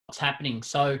what's happening.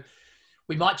 So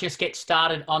we might just get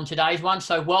started on today's one.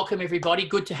 So welcome everybody.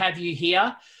 Good to have you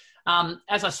here.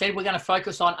 As I said, we're going to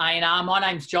focus on A&R. My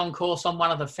name's John Course. I'm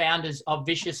one of the founders of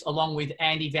Vicious, along with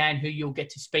Andy Van, who you'll get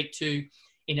to speak to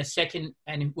in a second,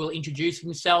 and will introduce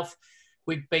himself.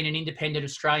 We've been an independent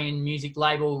Australian music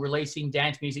label releasing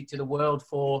dance music to the world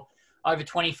for over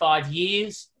 25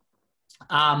 years.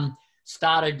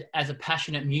 Started as a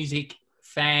passionate music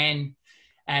fan,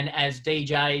 and as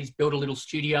DJs, built a little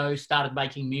studio, started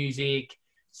making music,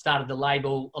 started the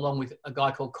label along with a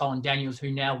guy called Colin Daniels,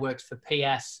 who now works for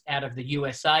PIAS out of the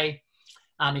USA.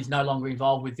 He's no longer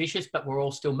involved with Vicious, but we're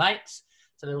all still mates.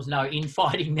 So there was no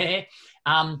infighting there.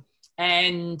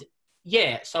 And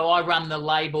yeah, so I run the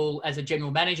label as a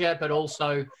general manager, but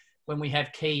also when we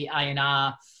have key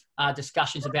A&R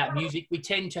discussions about music, we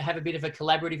tend to have a bit of a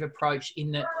collaborative approach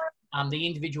in that the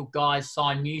individual guys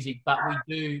sign music, but we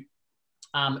do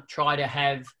try to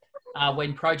have,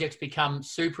 when projects become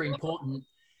super important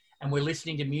and we're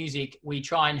listening to music, we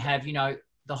try and have, you know,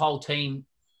 the whole team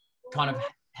kind of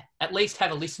at least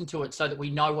have a listen to it so that we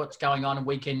know what's going on and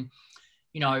we can,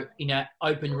 you know, in an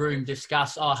open room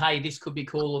discuss, oh, hey, this could be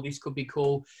cool or this could be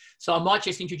cool. So I might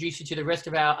just introduce you to the rest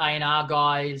of our A&R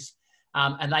guys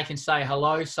and they can say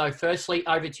hello. So firstly,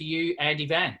 over to you, Andy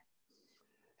Van.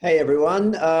 Hey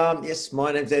everyone, yes,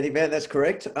 my name's Andy Van, that's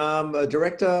correct. I'm a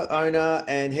director, owner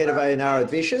and head of A&R at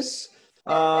Vicious.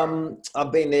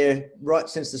 I've been there right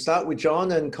since the start with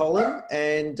John and Colin,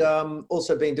 and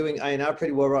also been doing A&R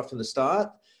pretty well right from the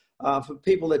start. For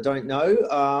people that don't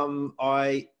know,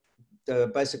 I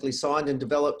basically signed and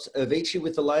developed Avicii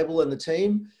with the label and the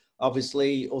team.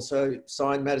 Obviously also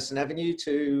signed Madison Avenue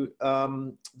to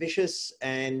Vicious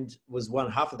and was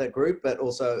one half of that group, but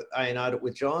also A&R'd it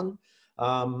with John.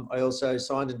 I also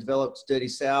signed and developed Dirty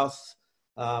South,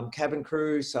 Cabin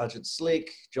Crew, Sergeant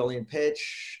Slick, Jolly and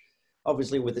Petch,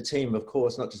 obviously with the team, of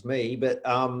course, not just me, but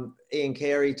Ian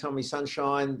Carey, Tommy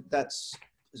Sunshine, that's,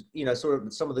 you know, sort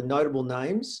of some of the notable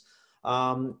names.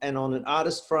 And on an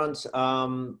artist front,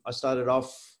 I started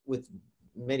off with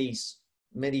many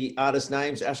artist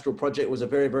names. Astral Project was a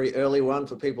very, very early one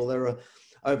for people that are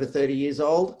over 30 years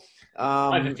old.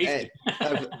 Over 50.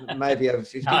 Maybe over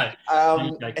 50. No,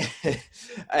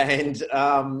 and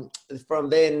from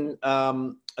then,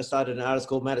 I started an artist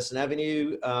called Madison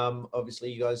Avenue.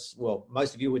 Obviously, you guys, well,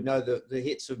 most of you would know the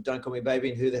hits of Don't Call Me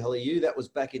Baby and Who the Hell Are You? That was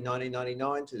back in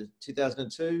 1999 to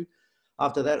 2002.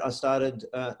 After that, I started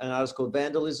an artist called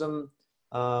Vandalism.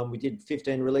 We did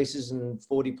 15 releases and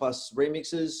 40 plus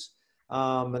remixes.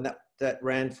 And that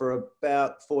ran for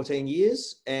about 14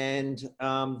 years. And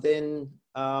then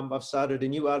I've started a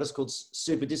new artist called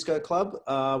Super Disco Club,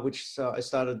 which I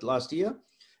started last year.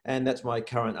 And that's my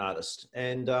current artist.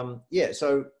 And yeah,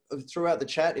 so throughout the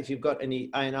chat, if you've got any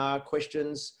A&R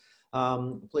questions,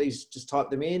 please just type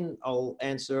them in. I'll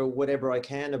answer whatever I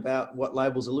can about what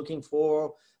labels are looking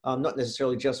for. Not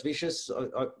necessarily just Vicious.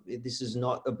 This is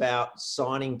not about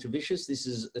signing to Vicious. This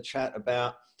is a chat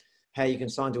about how you can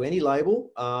sign to any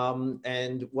label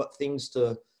and what things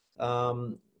to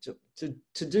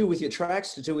do with your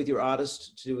tracks, to do with your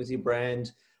artist, to do with your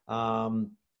brand.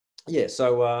 Yeah,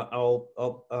 so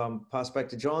I'll pass back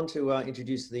to John to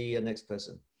introduce the next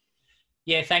person.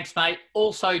 Yeah, thanks, mate.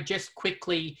 Also, just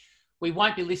quickly, we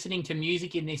won't be listening to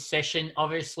music in this session,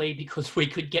 obviously, because we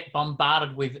could get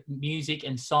bombarded with music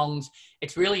and songs.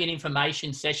 It's really an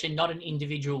information session, not an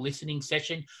individual listening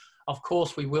session. Of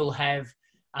course, we will have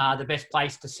the best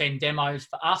place to send demos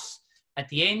for us at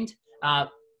the end.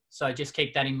 So just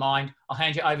keep that in mind. I'll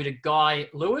hand you over to Guy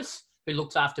Lewis, who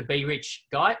looks after Be Rich.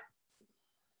 Guy?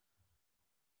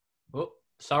 Oh,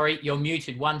 sorry, you're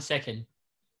muted. 1 second.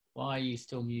 Why are you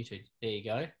still muted? There you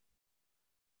go.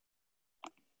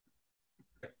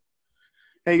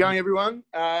 How you going, everyone?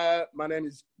 My name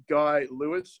is Guy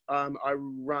Lewis. I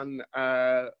run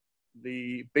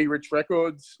the Be Rich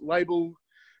Records label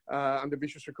under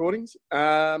Vicious Recordings.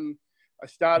 I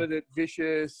started at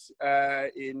Vicious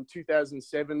in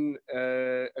 2007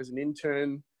 as an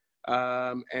intern,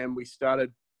 and we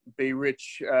started Be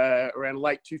Rich around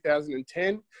late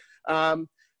 2010. I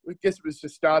guess it was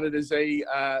just started as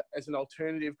an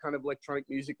alternative kind of electronic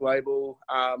music label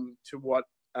to what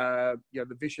you know,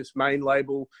 the Vicious main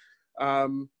label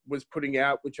was putting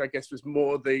out, which I guess was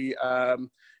more the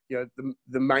you know,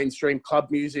 the mainstream club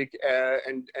music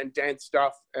and dance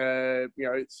stuff, you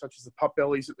know, such as the Pop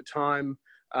Bellies at the time.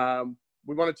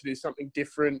 We wanted to do something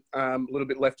different, a little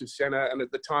bit left of center, and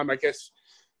at the time, I guess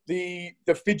the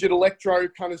fidget electro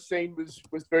kind of scene was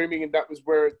booming, and that was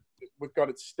where we've got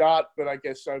its start. But I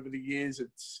guess over the years,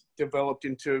 it's developed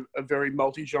into a very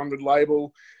multi-genred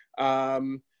label.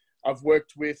 I've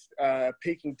worked with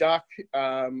Peking Duck.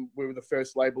 We were the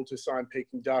first label to sign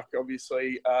Peking Duck,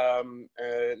 obviously.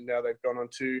 And now they've gone on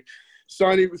to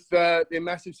Sony with their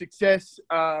massive success.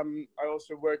 I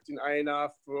also worked in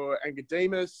A&R for Angga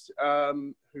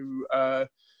who are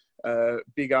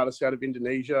big artists out of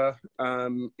Indonesia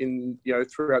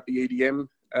throughout the EDM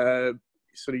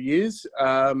sort of years,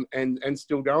 and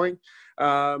still going.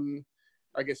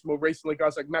 I guess more recently,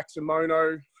 guys like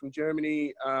Maximono from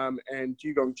Germany, and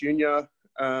Dugong Jr.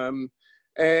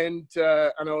 And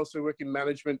I also work in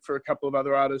management for a couple of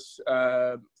other artists,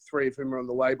 3 of whom are on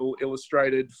the label: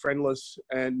 Illustrated, Friendless,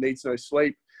 and Needs No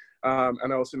Sleep.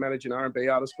 And I also manage an R&B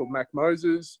artist called Mac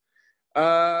Moses.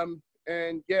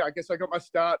 And yeah, I guess I got my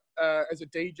start as a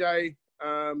DJ,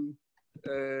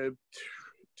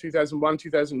 2001,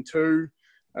 2002.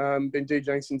 Been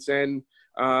DJing since then.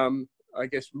 I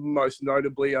guess most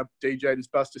notably, I've DJed as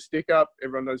Buster Stick Up.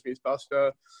 Everyone knows me as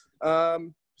Buster.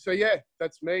 So yeah,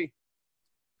 that's me.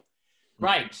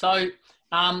 Great. So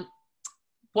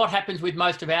what happens with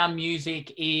most of our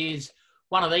music is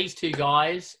one of these 2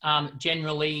 guys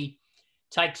generally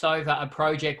takes over a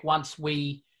project once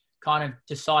we kind of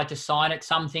decide to sign it.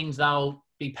 Some things they'll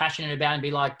be passionate about and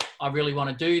be like, I really want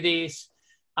to do this.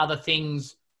 Other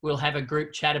things we'll have a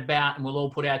group chat about, and we'll all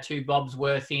put our 2 bobs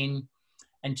worth in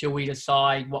until we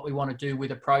decide what we want to do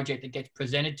with a project that gets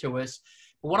presented to us.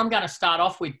 But what I'm going to start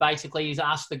off with basically is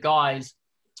ask the guys,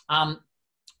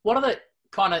 what are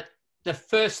the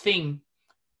first thing,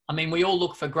 I mean, we all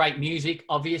look for great music,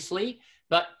 obviously,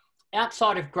 but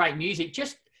outside of great music,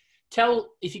 just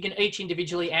tell, if you can each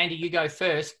individually, Andy, you go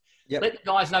first. Yep. Let the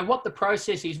guys know what the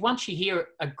process is. Once you hear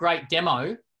a great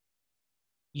demo,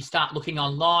 you start looking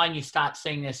online, you start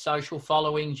seeing their social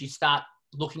followings, you start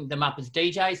looking them up as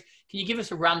DJs. Can you give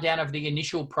us a rundown of the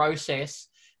initial process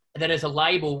that as a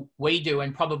label we do,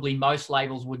 and probably most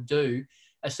labels would do,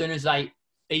 as soon as they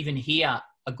even hear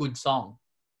a good song?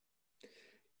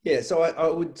 Yeah, so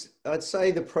I'd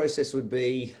say the process would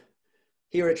be,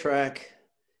 hear a track.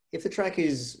 If the track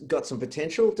is got some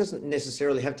potential, it doesn't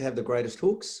necessarily have to have the greatest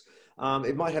hooks.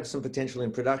 It might have some potential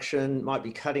in production, might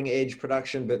be cutting edge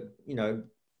production, but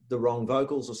the wrong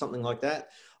vocals or something like that.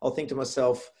 I'll think to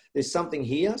myself, there's something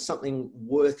here, something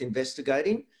worth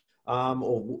investigating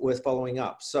or worth following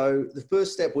up. So the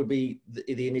first step would be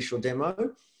the initial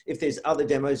demo. If there's other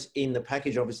demos in the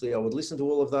package, obviously I would listen to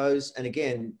all of those. And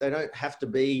again, they don't have to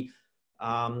be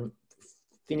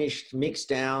finished, mixed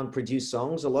down, produced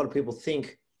songs. A lot of people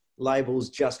think labels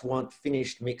just want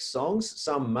finished mixed songs.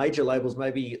 Some major labels,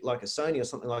 maybe like a Sony or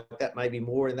something like that, maybe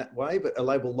more in that way, but a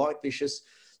label like Vicious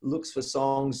looks for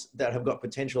songs that have got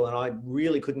potential, and I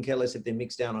really couldn't care less if they're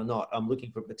mixed down or not. I'm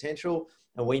looking for potential,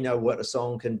 and we know what a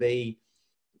song can be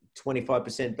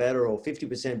 25% better or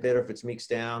 50% better if it's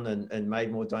mixed down and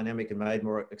made more dynamic and made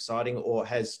more exciting, or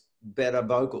has better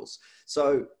vocals.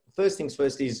 So first things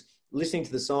first is listening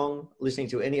to the song, listening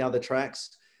to any other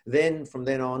tracks. Then from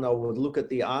then on, I would look at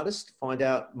the artist, find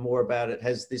out more about it.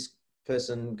 Has this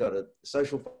person got a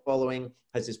social following?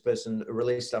 Has this person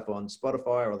released stuff on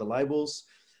Spotify or the labels?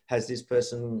 Has this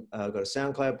person got a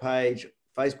SoundCloud page,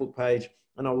 Facebook page?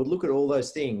 And I would look at all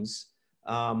those things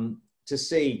to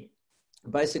see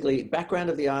basically background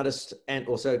of the artist, and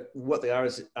also what the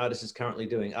artist is currently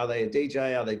doing. Are they a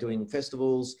DJ? Are they doing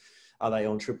festivals? Are they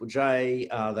on Triple J?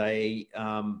 Are they,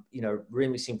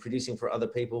 remixing, producing for other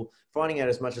people? Finding out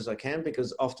as much as I can,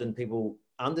 because often people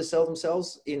undersell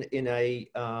themselves in a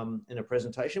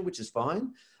presentation, which is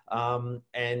fine.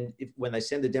 And when they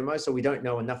send the demo, so we don't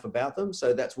know enough about them.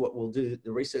 So that's what we'll do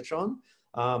the research on.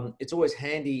 It's always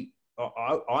handy,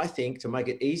 I think, to make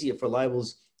it easier for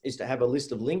labels, is to have a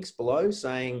list of links below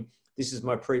saying, this is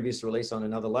my previous release on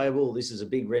another label. This is a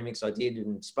big remix I did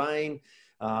in Spain.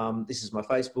 This is my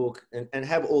Facebook, and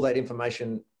have all that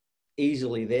information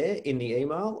easily there in the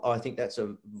email. I think that's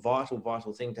a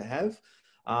vital thing to have.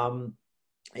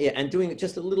 And doing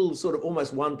just a little sort of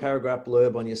almost 1 paragraph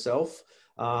blurb on yourself.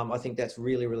 I think that's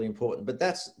really, really important. But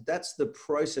that's the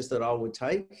process that I would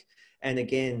take. And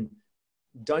again,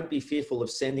 don't be fearful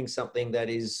of sending something that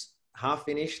is half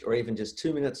finished or even just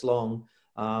 2 minutes long.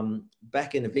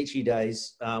 Back in Avicii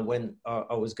days, when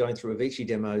I was going through Avicii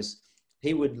demos,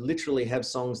 he would literally have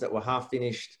songs that were half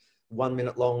finished, 1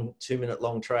 minute long, 2 minute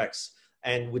long tracks,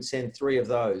 and would send 3 of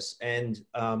those. And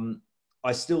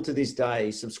I still to this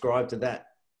day subscribe to that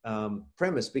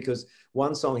premise, because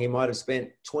one song he might have spent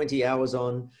 20 hours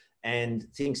on and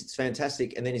thinks it's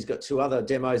fantastic, and then he's got 2 other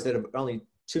demos that are only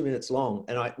 2 minutes long.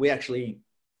 And we actually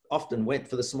often went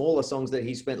for the smaller songs that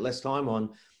he spent less time on,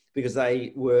 because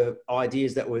they were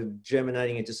ideas that were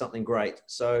germinating into something great.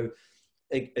 So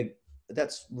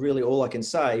that's really all I can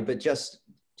say. But just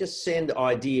just send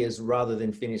ideas rather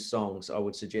than finished songs, I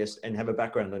would suggest, and have a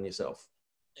background on yourself.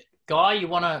 Guy, you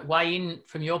want to weigh in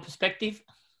from your perspective?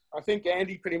 I think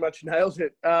Andy pretty much nails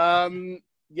it.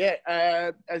 Yeah,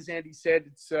 as Andy said,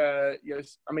 it's you know,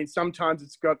 I mean, sometimes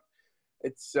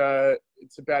it's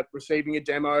about receiving a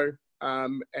demo,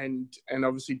 and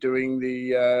obviously doing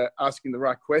the asking the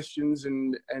right questions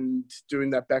and doing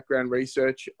that background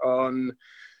research on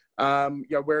you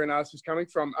know, where an artist is coming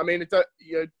from. I mean,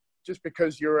 you know, just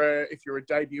because if you're a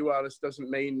debut artist doesn't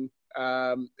mean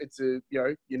you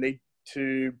know, you need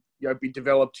to, you know, be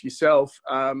developed yourself.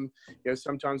 You know,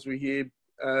 sometimes we hear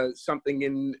something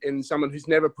in someone who's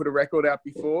never put a record out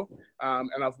before,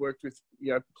 and I've worked with,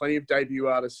 you know, plenty of debut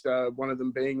artists, one of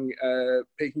them being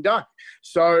Peking Duk.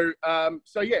 So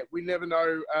yeah, we never know,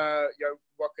 you know,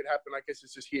 what could happen. I guess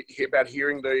it's just about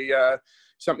hearing the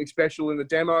something special in the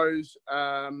demos,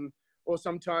 or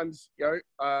sometimes, you know,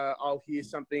 I'll hear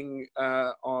something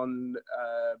on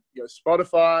you know,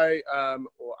 Spotify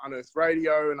or Unearthed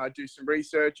Radio, and I do some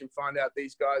research and find out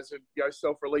these guys are, you know,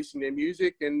 self-releasing their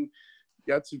music, and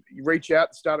you know, to reach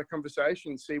out, start a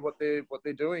conversation, see what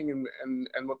they're doing and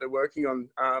what they're working on.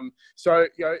 So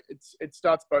you know, it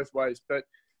starts both ways, but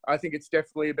I think it's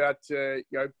definitely about you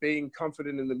know, being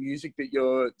confident in the music that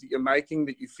you're making,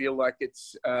 that you feel like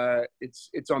it's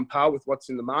on par with what's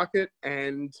in the market,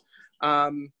 and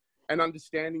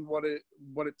understanding what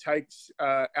it takes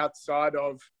outside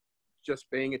of just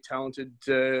being a talented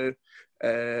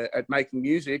at making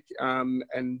music, and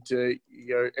you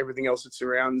know, everything else that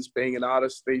surrounds being an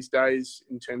artist these days,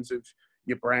 in terms of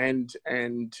your brand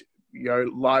and, you know,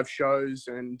 live shows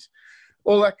and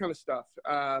all that kind of stuff.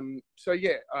 So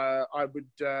yeah, I would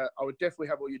definitely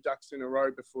have all your ducks in a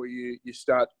row before you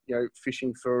start, you know,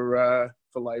 fishing for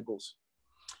labels.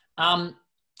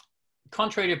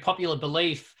 Contrary to popular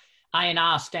belief,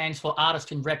 A&R stands for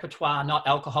Artist and Repertoire, not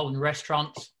Alcohol and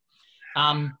Restaurants.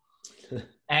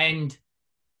 And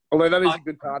although that is a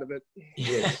good part of it.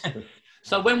 Yes.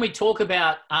 So when we talk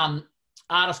about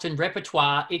artist and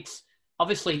repertoire, it's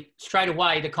obviously straight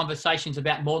away the conversation's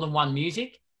about more than one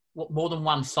music, more than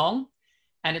one song,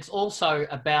 and it's also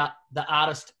about the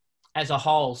artist as a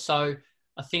whole. So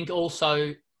I think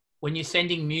also when you're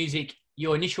sending music,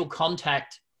 your initial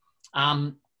contact,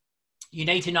 you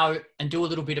need to know and do a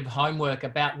little bit of homework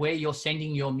about where you're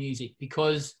sending your music,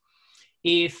 because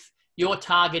if you're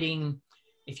targeting,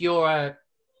 if you're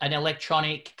an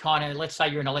electronic kind of, let's say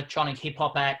you're an electronic hip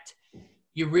hop act,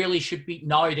 you really should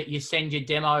know that you send your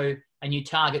demo and you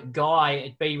target Guy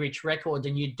at Be Rich Records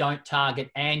and you don't target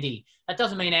Andy. That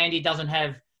doesn't mean Andy doesn't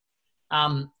have,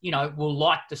 you know, will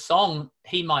like the song.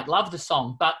 He might love the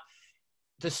song, but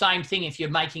the same thing if you're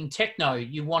making techno,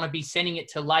 you want to be sending it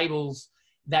to labels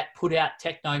that put out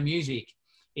techno music.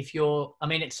 If you're, I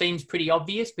mean, it seems pretty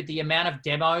obvious, but the amount of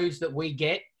demos that we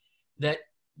get that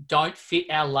don't fit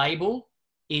our label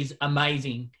is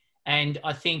amazing. And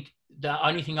I think the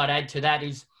only thing I'd add to that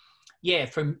is, yeah,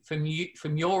 from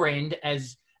your end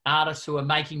as artists who are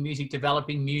making music,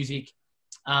 developing music,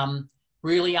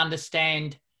 really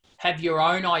understand, have your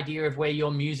own idea of where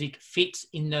your music fits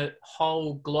in the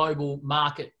whole global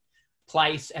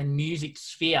marketplace and music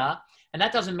sphere. And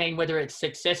that doesn't mean whether it's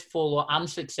successful or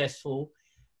unsuccessful,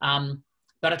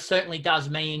 but it certainly does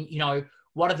mean, you know,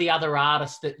 what are the other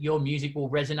artists that your music will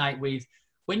resonate with?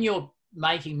 When you're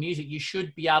making music, you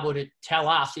should be able to tell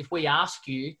us, if we ask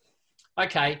you,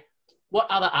 okay, what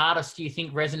other artists do you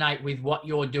think resonate with what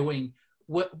you're doing?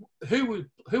 Who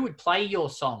would play your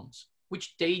songs?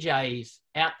 Which DJs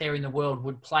out there in the world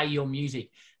would play your music?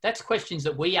 That's questions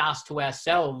that we ask to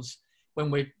ourselves when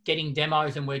we're getting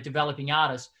demos and we're developing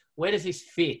artists. Where does this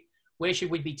fit? Where should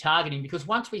we be targeting? Because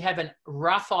once we have a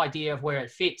rough idea of where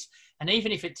it fits, and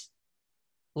even if it's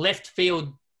left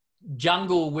field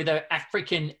jungle with an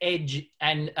African edge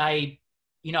and a,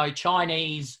 you know,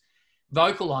 Chinese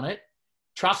vocal on it,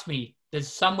 trust me,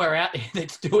 there's somewhere out there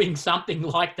that's doing something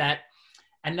like that,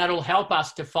 and that'll help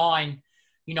us to find,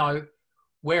 you know,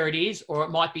 where it is, or it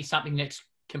might be something that's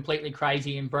completely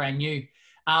crazy and brand new.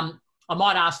 I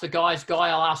might ask the guys, Guy,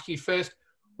 I'll ask you first,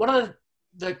 what are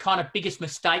the kind of biggest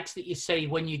mistakes that you see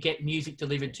when you get music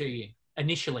delivered to you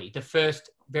initially, the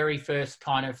very first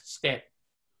kind of step?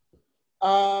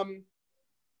 I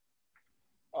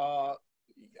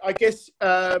guess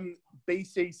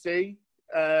BCC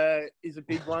is a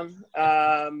big one.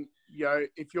 You know,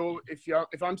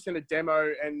 if I'm sent a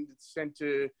demo and it's sent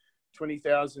to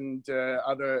 20,000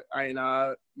 other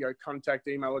A&R, you know, contact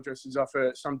email addresses off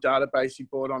some database you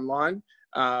bought online,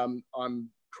 I'm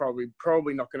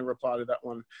probably not going to reply to that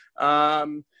one.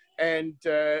 and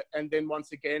then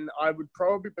once again, I would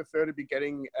probably prefer to be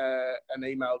getting an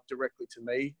email directly to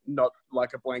me, not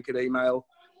like a blanket email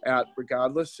out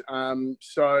regardless.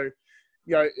 So,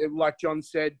 you know, like John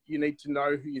said, you need to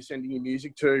know who you're sending your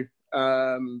music to.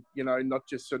 You know, not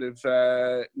just sort of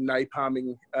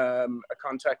napalming a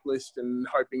contact list and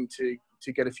hoping to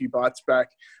get a few bites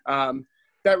back.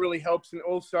 That really helps. And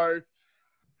also,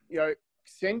 you know,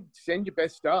 send your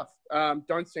best stuff.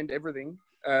 Don't send everything.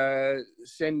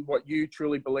 Send what you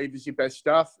truly believe is your best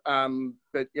stuff.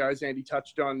 But, you know, as Andy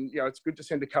touched on, you know, it's good to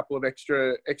send a couple of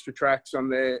extra tracks on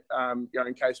there, you know,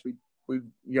 in case we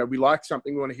like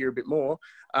something, we want to hear a bit more.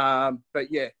 But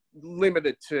yeah, limit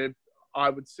it to, I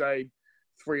would say,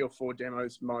 3 or 4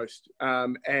 demos most.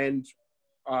 And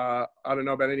I don't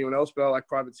know about anyone else, but I like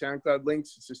private SoundCloud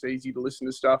links. It's just easy to listen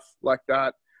to stuff like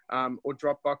that. Or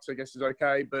Dropbox, I guess, is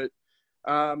okay. But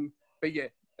yeah,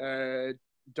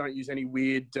 don't use any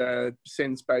weird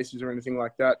send spaces or anything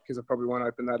like that, because I probably won't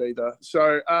open that either.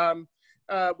 So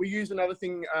we use another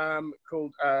thing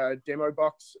called Demo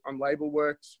Box on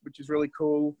Labelworks, which is really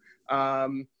cool,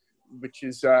 which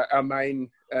is our main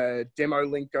demo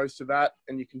link goes to that,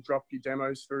 and you can drop your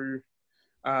demos through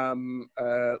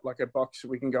like a box that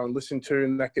we can go and listen to,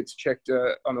 and that gets checked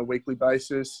on a weekly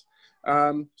basis.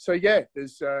 So yeah,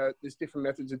 there's different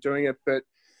methods of doing it, but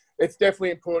it's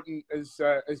definitely important, as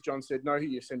John said, know who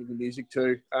you're sending your music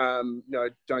to. You know,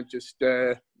 don't just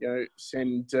you know,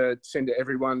 send to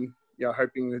everyone, you know,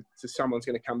 hoping that someone's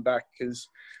going to come back, because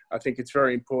I think it's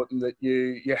very important that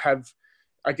you have,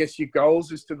 I guess, your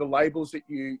goals as to the labels that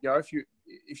you know,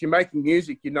 if you're making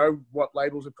music, you know what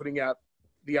labels are putting out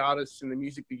the artists and the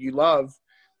music that you love.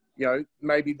 You know,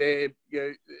 maybe they're, you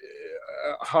know,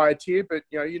 a higher tier, but,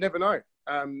 you know, you never know.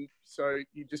 So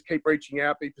you just keep reaching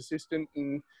out, be persistent,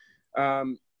 and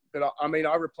but I mean,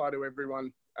 I reply to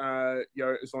everyone, you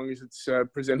know, as long as it's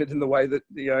presented in the way that,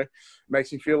 you know,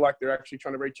 makes me feel like they're actually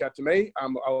trying to reach out to me.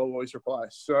 I'll always reply.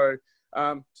 So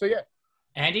yeah.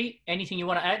 Andy, anything you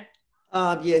want to add?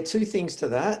 Yeah, 2 things to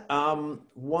that.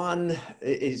 One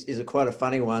is quite a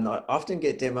funny one. I often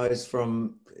get demos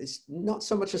from, it's not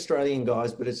so much Australian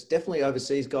guys, but it's definitely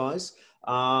overseas guys,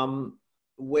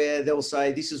 where they'll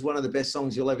say, this is one of the best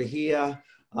songs you'll ever hear.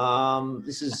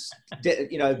 This is,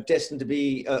 you know, destined to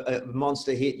be a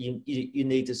monster hit. You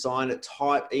need to sign it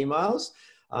type emails.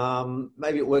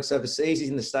 Maybe it works overseas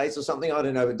in the States or something. I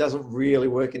don't know. It doesn't really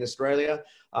work in Australia.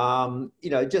 You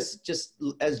know, just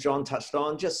as John touched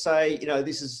on, just say, you know,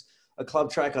 this is a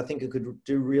club track. I think it could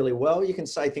do really well. You can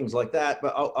say things like that,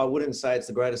 but I wouldn't say it's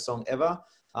the greatest song ever,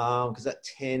 because that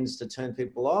tends to turn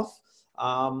people off.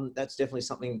 That's definitely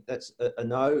something that's a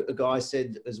no. A guy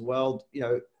said as well, you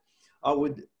know, I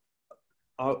would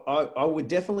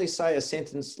definitely say a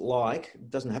sentence like, it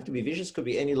doesn't have to be Vicious, could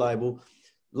be any label.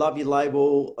 Love your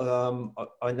label.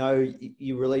 I know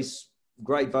you release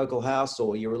great vocal house,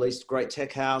 or you released great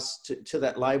tech house to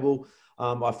that label.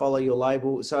 I follow your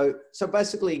label. So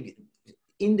basically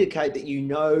indicate that you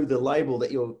know the label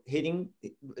that you're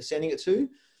sending it to,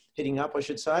 hitting up, I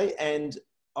should say. And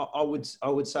I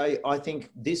would say, I think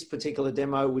this particular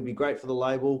demo would be great for the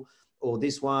label, or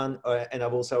this one. And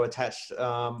I've also attached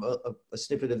a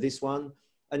snippet of this one.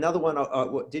 Another one I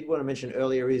did want to mention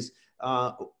earlier is,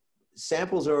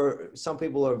 samples are, some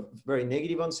people are very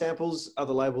negative on samples.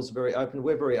 Other labels are very open.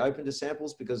 We're very open to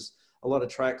samples, because a lot of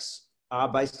tracks are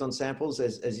based on samples,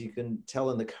 as you can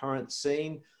tell in the current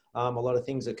scene. A lot of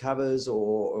things are covers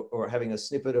or having a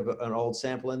snippet of an old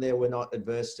sample in there. We're not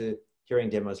adverse to hearing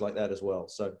demos like that as well.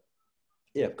 So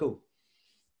yeah, cool.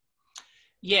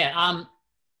 Yeah.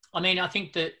 I mean, I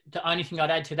think that the only thing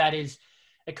I'd add to that is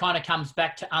it kind of comes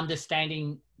back to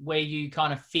understanding where you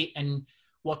kind of fit and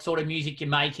what sort of music you're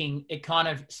making. It kind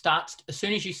of starts, as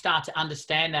soon as you start to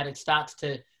understand that, it starts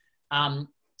to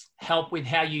help with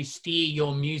how you steer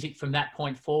your music from that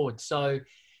point forward. So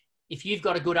if you've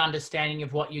got a good understanding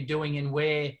of what you're doing and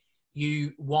where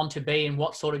you want to be and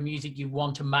what sort of music you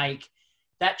want to make,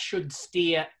 that should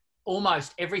steer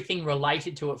almost everything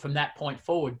related to it from that point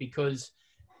forward. Because,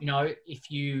 you know,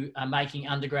 if you are making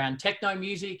underground techno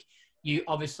music, you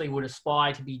obviously would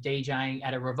aspire to be DJing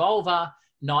at a Revolver,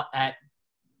 not at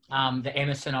the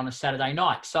Emerson on a Saturday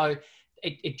night. So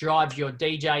it drives your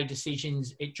DJ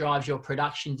decisions. It drives your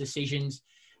production decisions.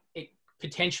 It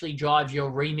potentially drives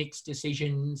your remix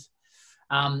decisions,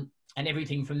 and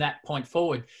everything from that point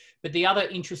forward. But the other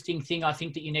interesting thing I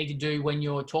think that you need to do when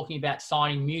you're talking about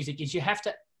signing music is you have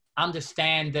to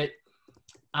understand that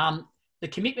the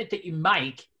commitment that you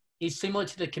make is similar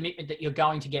to the commitment that you're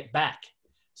going to get back.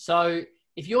 So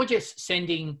if you're just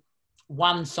sending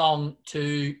one song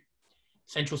to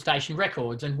Central Station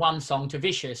Records, and one song to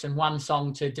Vicious, and one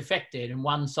song to Defected, and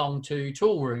one song to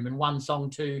Tool Room, and one song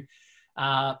to,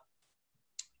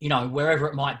 you know, wherever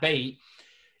it might be,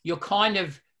 you're kind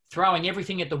of throwing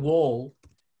everything at the wall.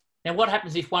 Now, what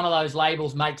happens if one of those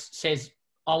labels says,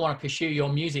 I want to pursue your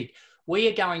music? We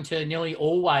are going to nearly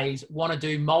always want to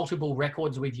do multiple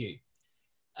records with you.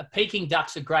 Peking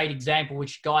Duck's a great example,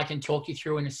 which Guy can talk you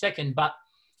through in a second. But,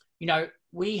 you know,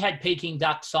 we had Peking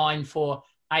Duck signed for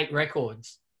 8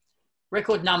 records.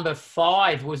 Record number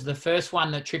 5 was the first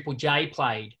one that Triple J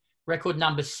played. Record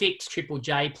number 6, Triple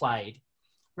J played.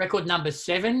 Record number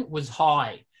 7 was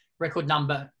High. Record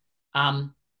number 4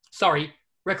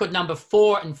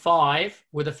 and 5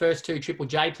 were the first 2 Triple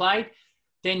J played.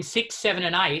 Then 6, 7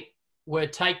 and 8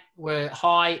 were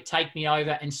High, Take Me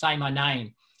Over and Say My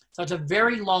Name. So it's a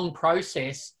very long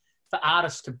process for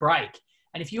artists to break.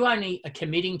 And if you only are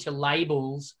committing to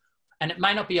labels, and it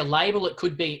may not be a label, it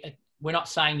could be, we're not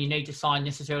saying you need to sign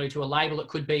necessarily to a label. It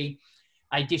could be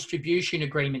a distribution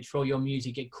agreement for your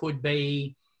music. It could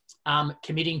be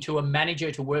committing to a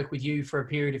manager to work with you for a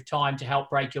period of time to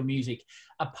help break your music,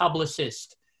 a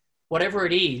publicist, whatever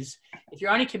it is. If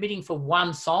you're only committing for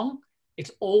one song,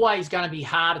 it's always going to be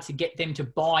harder to get them to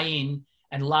buy in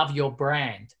and love your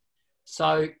brand.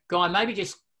 So, Guy, maybe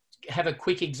just have a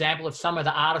quick example of some of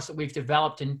the artists that we've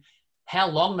developed and how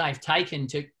long they've taken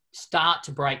to start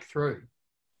to break through.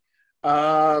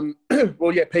 Well,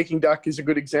 yeah, Peking Duck is a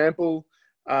good example.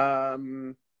 How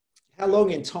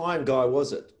long in time, Guy,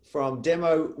 was it from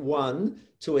demo 1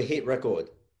 to a hit record?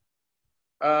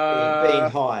 Being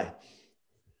High.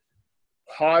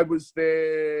 High was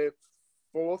their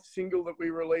 4th single that we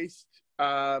released,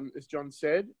 as John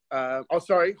said. High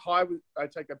was, I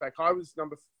take that back. High was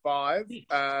number 5.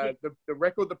 The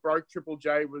record that broke Triple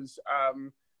J was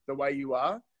The Way You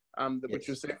Are, which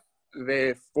was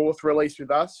their 4th release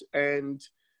with us. And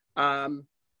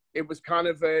it was kind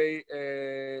of a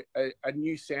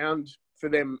new sound for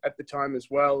them at the time as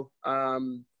well.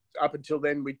 Up until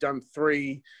then, we'd done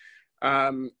 3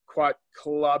 quite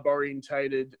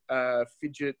club-orientated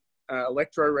fidget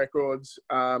electro records,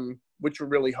 which were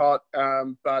really hot,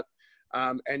 and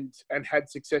had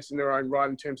success in their own right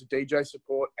in terms of DJ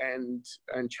support and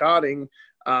charting.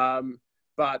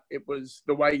 But it was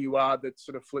The Way You Are that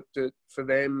sort of flipped it for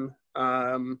them.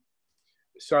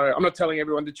 So I'm not telling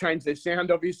everyone to change their sound,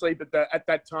 obviously, but at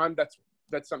that time, that's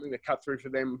something that cut through for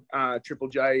them. Triple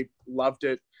J loved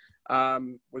it.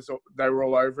 They were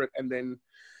all over it. And then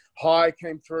High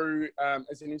came through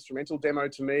as an instrumental demo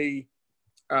to me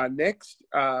next,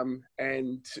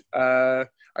 and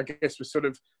I guess was sort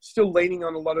of still leaning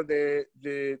on a lot of the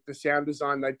sound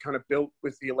design they'd kind of built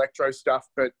with the electro stuff,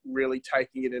 but really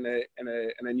taking it in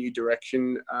a new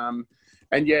direction.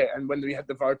 And when we had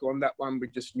the vocal on that one, we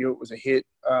just knew it was a hit.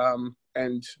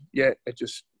 And yeah, it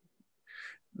just,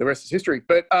 the rest is history.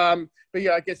 But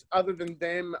yeah, I guess other than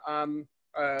them,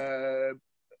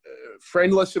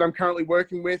 Friendless that I'm currently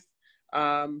working with,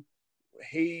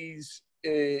 he's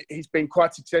been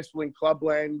quite successful in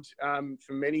Clubland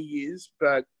for many years,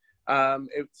 but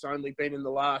it's only been in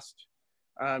the last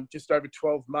just over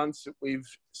 12 months that we've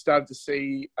started to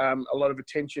see a lot of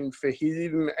attention for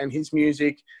him and his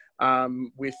music,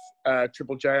 with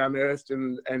Triple J Unearthed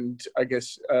and I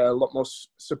guess a lot more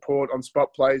support on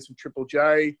spot plays with Triple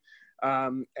J,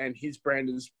 and his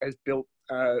brand has built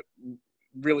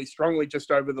really strongly just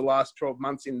over the last 12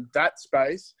 months in that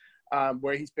space.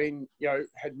 Where he's been,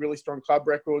 had really strong club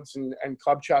records and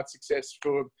club chart success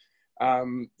for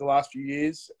the last few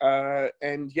years.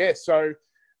 And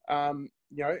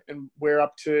we're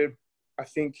up to, I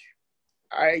think,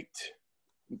 8,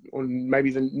 or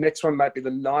maybe the next one might be the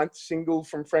 9th single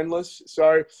from Friendless.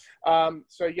 So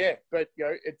it's,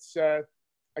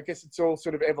 I guess it's all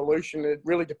sort of evolution. It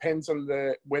really depends on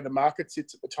where the market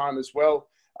sits at the time as well.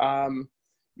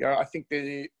 I think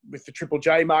with the Triple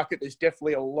J market, there's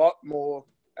definitely a lot more,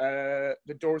 the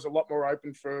door is a lot more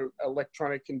open for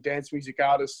electronic and dance music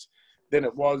artists than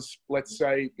it was, let's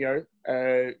say,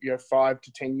 5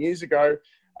 to 10 years ago,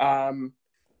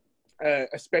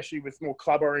 especially with more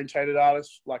club-orientated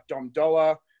artists like Dom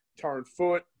Dollar, Torrent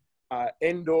Foot,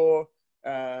 Endor,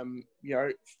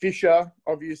 Fisher,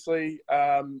 obviously.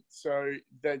 So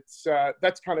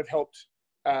that's kind of helped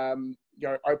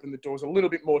open the doors a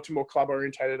little bit more to more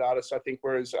club-orientated artists, I think,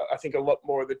 whereas I think a lot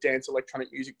more of the dance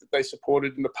electronic music that they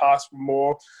supported in the past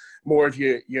were more of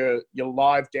your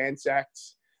live dance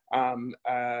acts,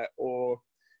 or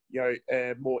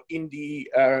more indie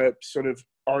sort of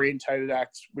orientated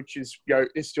acts, which is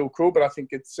still cool, but I think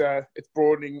it's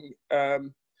broadening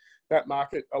that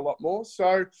market a lot more.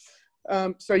 So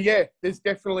So yeah, there's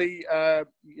definitely,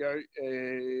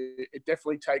 it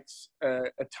definitely takes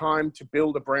a time to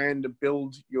build a brand, to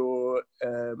build your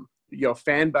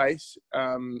fan base,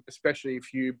 especially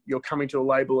if you're coming to a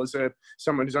label as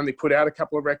someone who's only put out a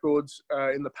couple of records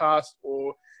in the past,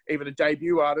 or even a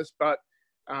debut artist. But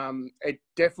it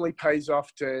definitely pays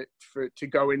off to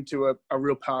go into a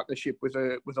real partnership with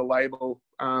a label,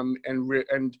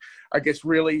 and I guess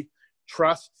really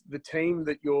trust the team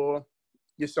that you're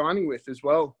signing with as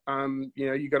well.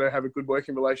 You got to have a good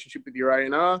working relationship with your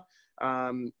A&R,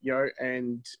 and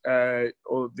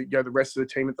or the rest of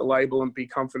the team at the label, and be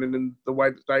confident in the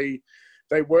way that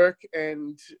they work.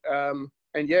 And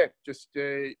yeah, just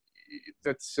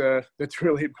that's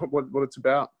really what it's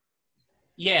about.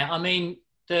 Yeah, I mean,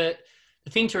 the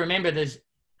thing to remember, there's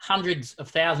hundreds of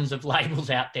thousands of labels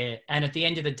out there, and at the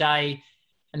end of the day,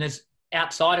 and there's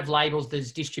outside of labels,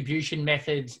 there's distribution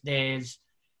methods, there's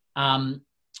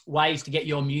ways to get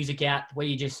your music out where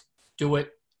you just do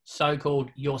it so-called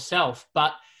yourself.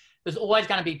 But there's always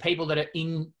going to be people that are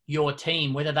in your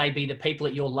team, whether they be the people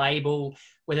at your label,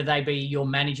 whether they be your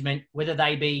management, whether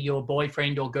they be your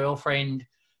boyfriend or girlfriend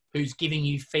who's giving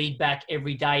you feedback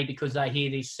every day because they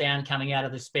hear this sound coming out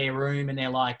of the spare room and they're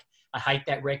like, I hate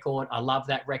that record, I love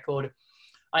that record.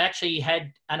 I actually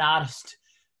had an artist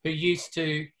who used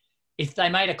to, if they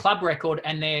made a club record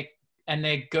and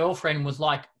their girlfriend was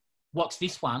like, what's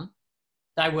this one?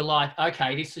 They were like,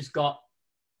 okay, this has got,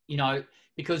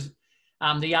 because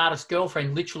the artist's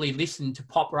girlfriend literally listened to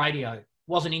pop radio,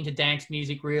 wasn't into dance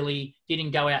music really,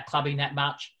 didn't go out clubbing that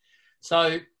much.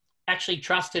 So actually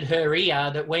trusted her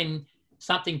ear, that when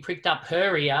something pricked up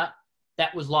her ear,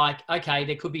 that was like, okay,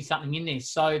 there could be something in this.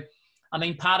 So, I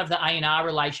mean, part of the A&R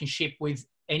relationship with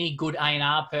any good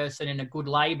A&R person and a good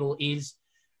label is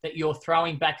that you're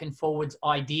throwing back and forwards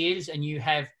ideas, and you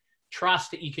have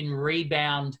trust that you can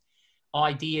rebound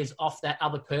ideas off that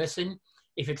other person.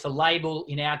 If it's a label,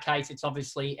 in our case, it's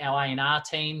obviously our A&R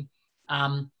team.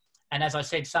 And as I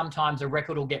said, sometimes a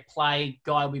record will get played,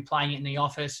 guy will be playing it in the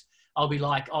office. I'll be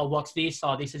like, oh, what's this?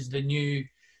 Oh, this is the new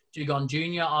Dugon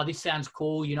Jr. Oh, this sounds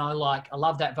cool. Like I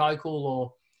love that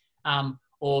vocal,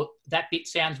 or that bit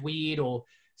sounds weird. Or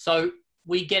so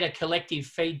we get a collective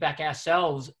feedback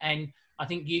ourselves. And I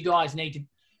think you guys need to,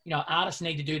 artists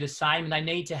need to do the same, and they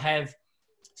need to have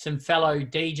some fellow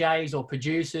DJs or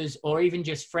producers or even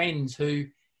just friends who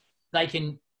they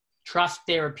can trust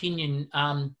their opinion,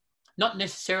 not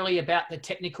necessarily about the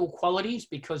technical qualities,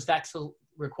 because that's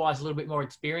requires a little bit more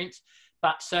experience,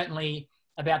 but certainly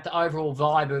about the overall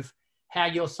vibe of how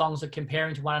your songs are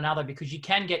comparing to one another, because you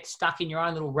can get stuck in your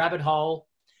own little rabbit hole,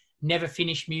 never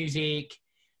finish music,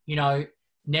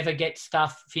 never get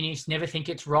stuff finished, never think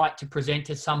it's right to present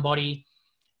to somebody.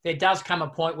 There does come a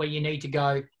point where you need to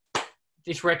go,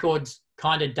 this record's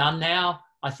kind of done now.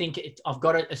 I think I've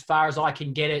got it as far as I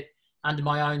can get it under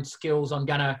my own skills. I'm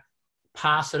going to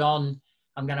pass it on.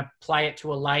 I'm going to play it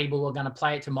to a label, or going to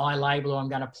play it to my label, or I'm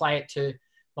going to play it to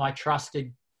my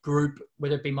trusted group,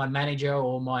 whether it be my manager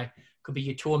or could be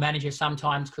your tour manager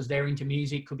sometimes because they're into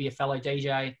music, could be a fellow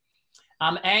DJ.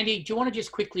 Andy, do you want to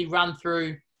just quickly run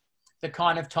through the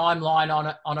kind of timeline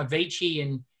on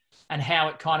Avicii and how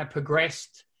it kind of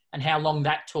progressed and how long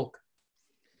that took?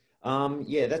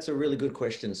 Yeah, that's a really good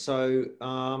question. So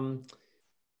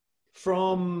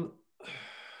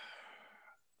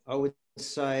I would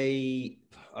say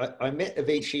I met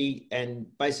Avicii, and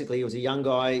basically he was a young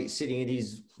guy sitting in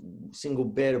his single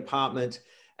bed apartment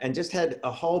and just had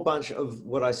a whole bunch of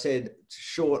what I said,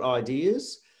 short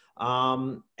ideas.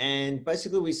 And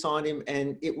basically we signed him,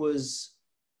 and it was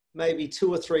maybe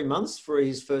 2 or 3 months for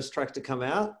his first track to come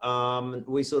out.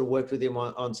 We sort of worked with him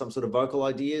on some sort of vocal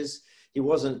ideas. He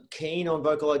wasn't keen on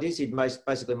vocal ideas. He'd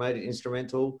basically made it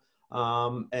instrumental.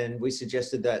 And we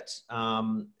suggested that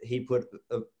he put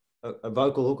a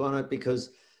vocal hook on it,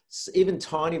 because even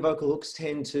tiny vocal hooks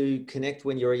tend to connect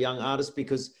when you're a young artist,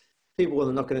 because people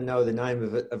are not going to know the name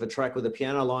of a track with a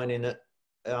piano line in it,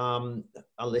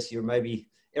 unless you're maybe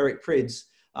Eric Prydz.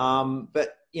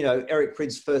 But, Eric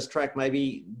Prydz' first track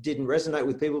maybe didn't resonate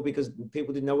with people because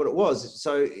people didn't know what it was.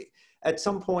 So at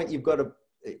some point you've got to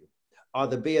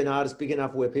either be an artist big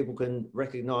enough where people can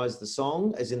recognize the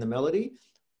song as in the melody,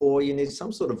 or you need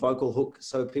some sort of vocal hook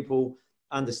so people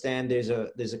understand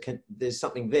there's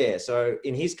something there. So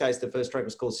in his case, the first track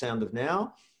was called Sound of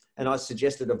Now, and I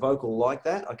suggested a vocal like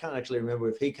that. I can't actually remember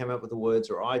if he came up with the words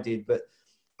or I did, but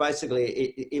basically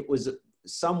it was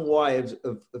some way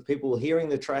of people hearing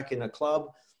the track in a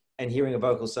club and hearing a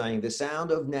vocal saying the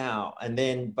sound of now, and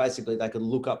then basically they could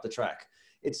look up the track.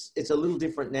 It's a little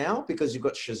different now because you've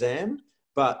got Shazam,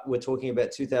 but we're talking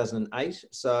about 2008.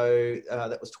 So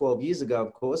that was 12 years ago,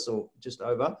 of course, or just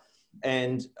over.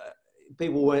 And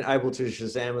people weren't able to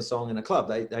Shazam a song in a club.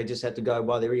 They just had to go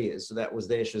by their ears. So that was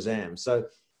their Shazam. So,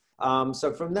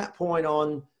 so from that point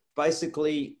on,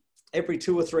 basically every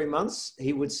 2 or 3 months,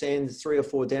 he would send 3 or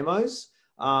 4 demos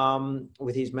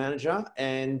with his manager,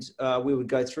 and we would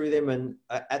go through them. And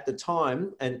at the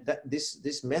time, and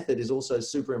this method is also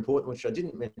super important, which I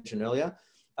didn't mention earlier,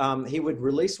 he would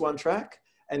release one track,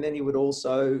 and then he would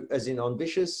also, as in on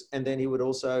Vicious, and then he would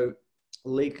also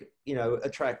leak, you know, a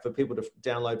track for people to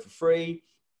download for free,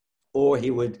 or he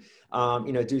would,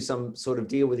 you know, do some sort of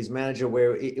deal with his manager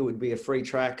where it would be a free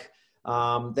track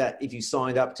that if you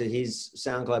signed up to his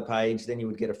SoundCloud page, then you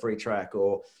would get a free track.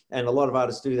 And a lot of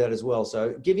artists do that as well.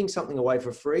 So giving something away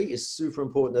for free is super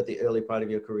important at the early part of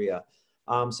your career.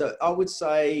 So I would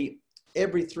say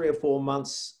every 3 or 4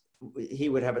 months, he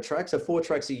would have a track. So 4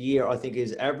 tracks a year, I think,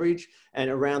 is average. And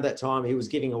around that time, he was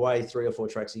giving away 3 or 4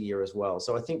 tracks a year as well.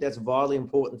 So I think that's vitally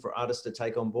important for artists to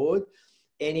take on board.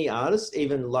 Any artist,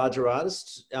 even larger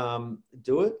artists,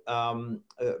 do it.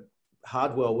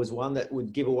 Hardwell was one that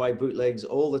would give away bootlegs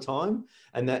all the time,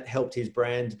 and that helped his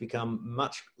brand become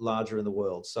much larger in the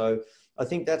world. So I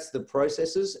think that's the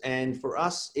processes. And for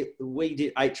us, we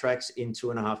did 8 tracks in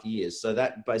 2.5 years. So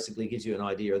that basically gives you an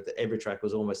idea that every track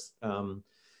was almost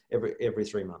every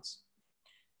 3 months.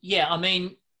 Yeah, I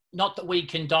mean, not that we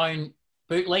condone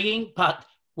bootlegging, but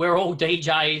we're all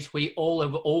DJs. We all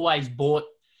have always bought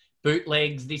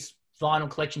bootlegs. This vinyl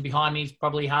collection behind me is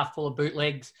probably half full of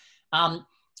bootlegs.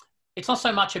 It's not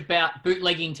so much about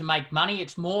bootlegging to make money.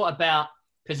 It's more about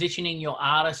positioning your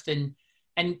artist and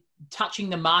touching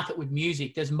the market with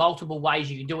music. There's multiple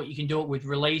ways you can do it. You can do it with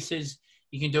releases.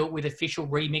 You can do it with official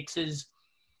remixes.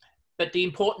 But the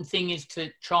important thing is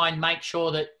to try and make sure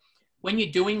that when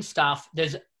you're doing stuff,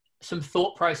 there's some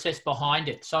thought process behind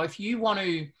it. So if you want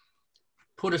to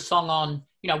put a song on,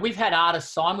 you know, we've had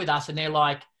artists sign with us and they're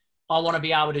like, I want to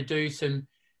be able to do some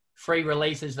free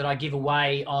releases that I give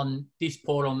away on this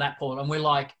portal and that portal. And we're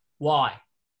like, why?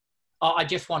 Oh, I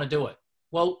just want to do it.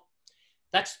 Well,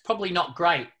 that's probably not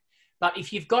great. But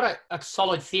if you've got a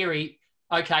solid theory,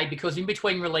 okay, because in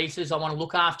between releases, I want to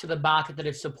look after the market that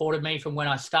have supported me from when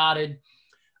I started.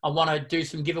 I want to do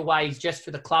some giveaways just for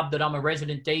the club that I'm a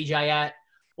resident DJ at,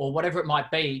 or whatever it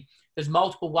might be. There's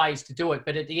multiple ways to do it.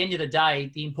 But at the end of the day,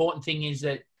 the important thing is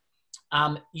that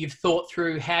you've thought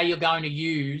through how you're going to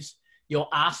use your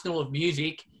arsenal of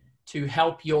music to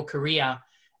help your career,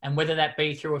 and whether that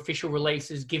be through official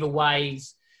releases,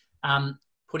 giveaways,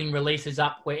 putting releases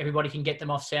up where everybody can get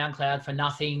them off SoundCloud for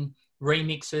nothing,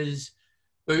 remixes,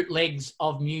 bootlegs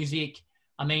of music.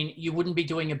 I mean, you wouldn't be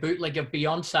doing a bootleg of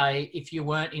Beyonce if you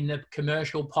weren't in the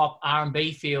commercial pop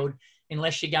R&B field,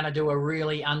 unless you're going to do a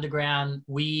really underground,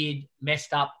 weird,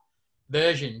 messed up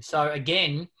version. So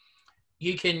again,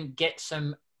 you can get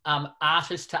some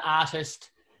artist to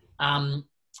artist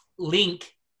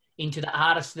link into the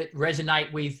artists that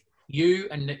resonate with you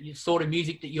and the sort of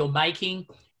music that you're making.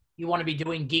 You want to be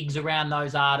doing gigs around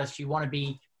those artists. You want to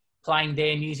be playing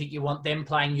their music. You want them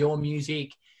playing your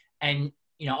music. And,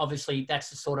 you know, obviously that's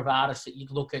the sort of artist that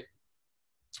you'd look at,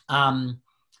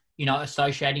 you know,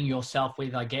 associating yourself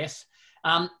with, I guess.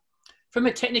 From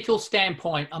a technical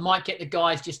standpoint, I might get the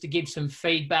guys just to give some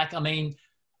feedback. I mean,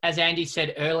 as Andy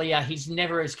said earlier, he's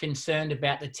never as concerned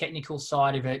about the technical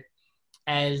side of it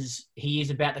as he is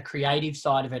about the creative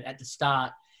side of it at the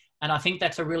start. And I think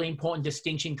that's a really important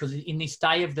distinction, because in this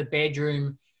day of the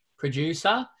bedroom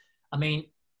producer, I mean,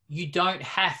 you don't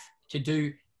have to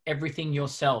do everything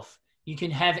yourself. You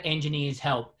can have engineers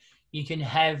help. You can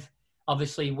have,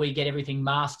 obviously, we get everything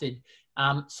mastered.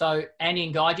 So Andy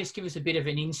and Guy, just give us a bit of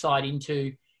an insight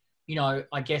into, you know,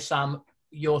 I guess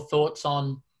your thoughts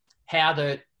on how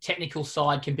the technical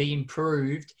side can be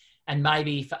improved, and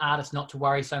maybe for artists not to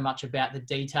worry so much about the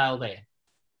detail there.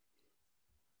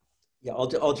 Yeah,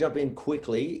 I'll jump in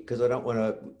quickly because I don't want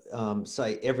to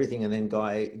say everything and then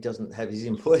Guy doesn't have his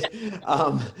input.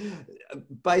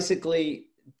 Basically,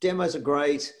 demos are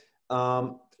great.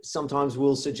 Sometimes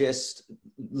we'll suggest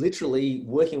literally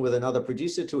working with another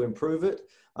producer to improve it.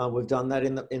 We've done that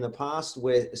in the past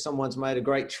where someone's made a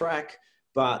great track,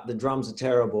 but the drums are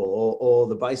terrible, or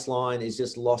the bass line is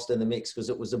just lost in the mix because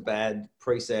it was a bad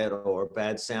preset or a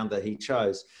bad sound that he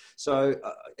chose. So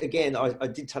again, I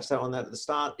did touch on that at the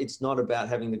start. It's not about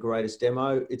having the greatest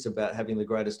demo. It's about having the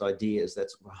greatest ideas.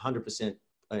 That's 100%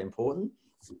 important.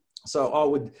 So I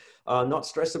would not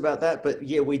stress about that, but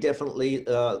yeah, we definitely,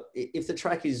 if the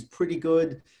track is pretty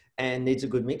good and needs a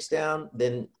good mix down,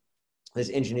 then there's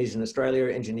engineers in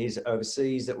Australia, engineers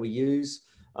overseas that we use.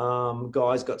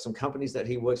 Guy's got some companies that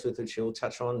he works with, which he'll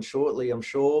touch on shortly, I'm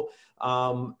sure.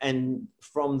 And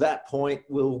from that point,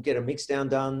 we'll get a mix down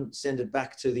done, send it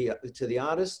back to the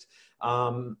artist.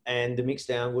 And the mix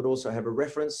down would also have a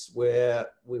reference where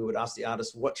we would ask the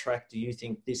artist, what track do you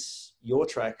think your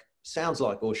track sounds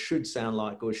like, or should sound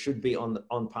like, or should be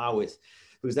on par with?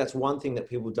 Because that's one thing that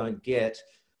people don't get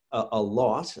a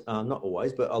lot, not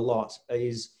always, but a lot,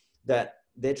 is that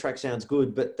their track sounds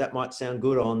good, but that might sound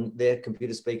good on their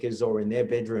computer speakers or in their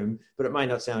bedroom, but it may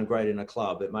not sound great in a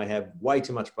club. It may have way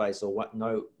too much bass, or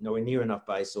nowhere near enough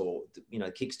bass, or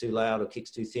kicks too loud or kicks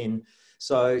too thin.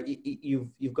 So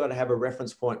you've got to have a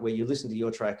reference point where you listen to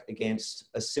your track against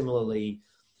a similarly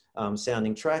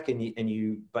sounding track, and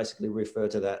you basically refer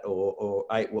to that, or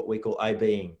what we call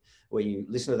A-Bing, where you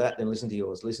listen to that, then listen to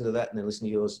yours, listen to that, and then listen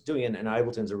to yours. Doing it in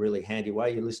Ableton's a really handy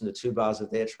way. You listen to 2 bars of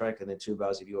their track and then 2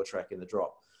 bars of your track in the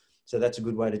drop. So that's a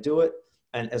good way to do it.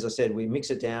 And as I said, we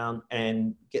mix it down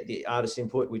and get the artist's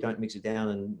input. We don't mix it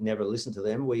down and never listen to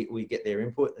them. We get their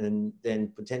input, and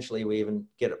then potentially we even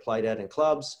get it played out in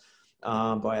clubs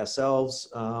by ourselves.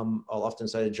 I'll often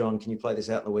say to John, can you play this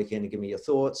out on the weekend and give me your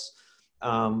thoughts?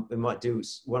 We might do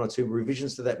 1 or 2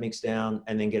 revisions to that mix down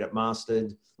and then get it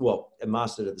mastered. Well,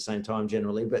 mastered at the same time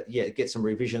generally, but yeah, get some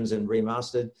revisions and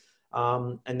remastered.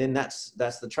 And then that's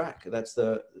the track. That's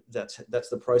the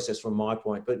process from my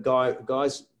point. But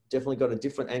Guy's definitely got a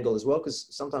different angle as well, because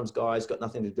sometimes Guy's got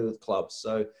nothing to do with clubs.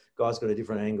 So Guy's got a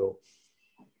different angle.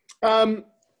 I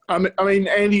mean,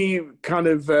 Andy kind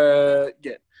of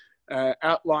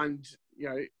outlined,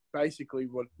 basically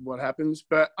what happens,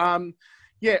 but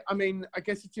yeah, I mean, I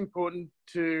guess it's important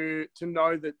to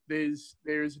know that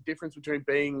there is a difference between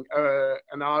being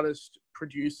an artist,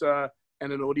 producer,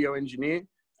 and an audio engineer.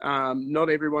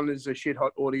 Not everyone is a shit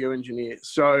hot audio engineer,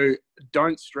 so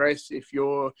don't stress if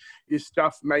your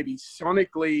stuff maybe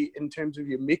sonically in terms of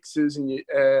your mixes and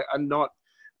are not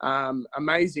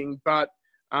amazing, but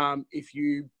if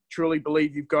you truly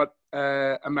believe you've got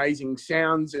amazing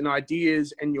sounds and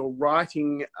ideas, and your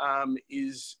writing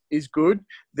is good,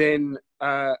 then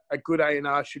a good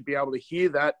A&R should be able to hear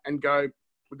that and go,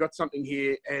 we've got something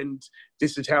here, and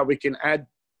this is how we can add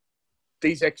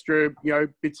these extra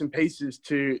bits and pieces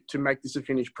to make this a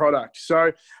finished product.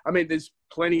 So I mean, there's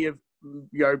plenty of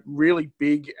really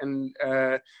big and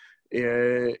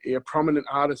prominent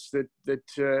artists that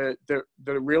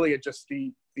really are just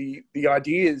the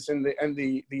ideas and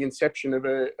the inception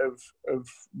of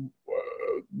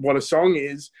what a song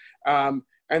is,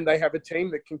 and they have a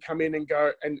team that can come in and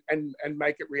go and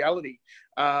make it reality.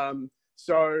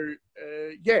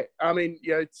 Yeah, I mean,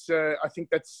 it's I think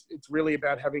it's really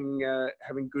about having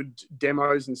good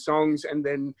demos and songs, and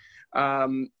then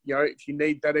if you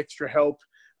need that extra help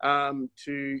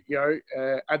to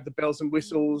add the bells and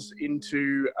whistles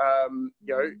into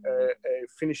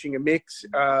finishing a mix,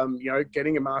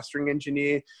 getting a mastering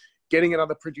engineer, getting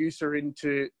another producer in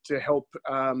to help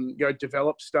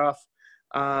develop stuff.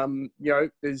 That's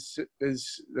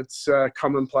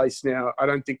commonplace now. I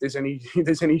don't think there's any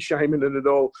shame in it at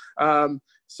all. But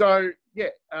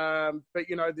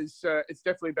it's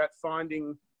definitely about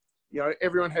finding.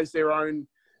 Everyone has their own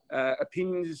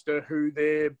opinions as to who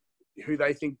they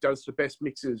think does the best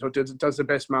mixes or does the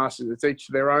best masters. It's each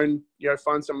their own.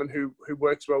 Find someone who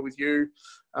works well with you,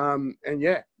 and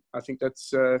yeah, I think that's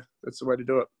the way to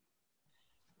do it.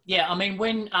 Yeah, I mean,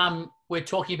 when we're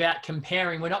talking about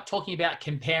comparing, we're not talking about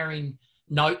comparing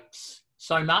notes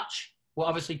so much. We're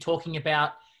obviously talking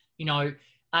about,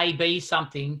 A-B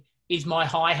something. Is my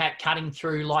hi-hat cutting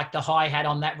through like the hi-hat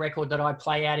on that record that I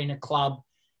play out in a club?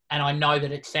 And I know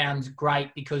that it sounds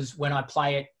great because when I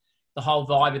play it, the whole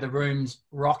vibe of the room's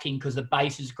rocking because the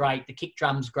bass is great, the kick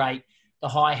drum's great, the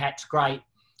hi-hat's great,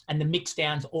 and the mix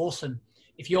down's awesome.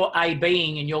 If you're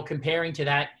A-Bing and you're comparing to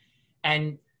that,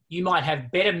 and you might have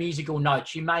better musical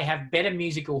notes, you may have better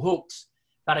musical hooks,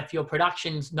 but if your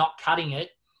production's not cutting it,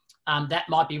 that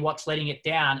might be what's letting it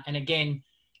down. And again,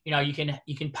 you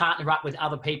can partner up with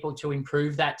other people to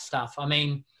improve that stuff. I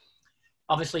mean,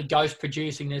 obviously ghost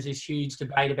producing, there's this huge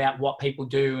debate about what people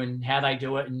do and how they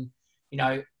do it. And,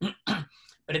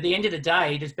 but at the end of the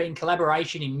day, there's been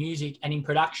collaboration in music and in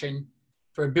production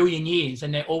for 1 billion years,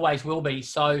 and there always will be.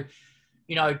 So,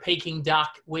 Peking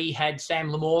Duck, we had Sam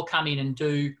Lamore come in and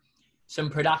do some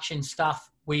production stuff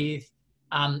with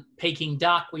Peking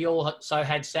Duck. We also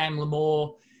had Sam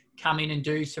Lamore come in and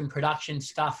do some production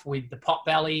stuff with the Pot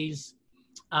Bellies.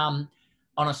 On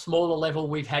a smaller level,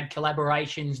 we've had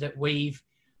collaborations that we've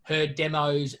heard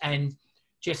demos and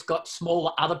just got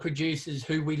smaller other producers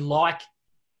who we like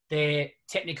their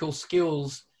technical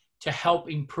skills to help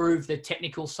improve the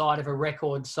technical side of a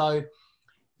record. So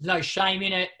There's no shame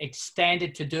in it. It's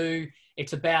standard to do.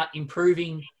 It's about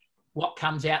improving what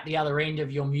comes out the other end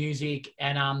of your music,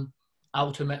 and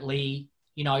ultimately,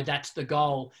 you know, that's the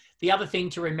goal. The other thing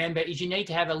to remember is you need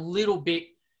to have a little bit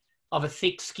of a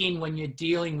thick skin when you're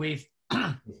dealing with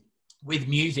with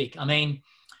music. I mean,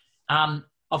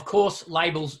 of course,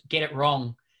 labels get it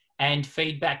wrong, and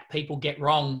feedback people get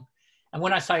wrong. And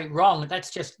when I say wrong,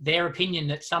 that's just their opinion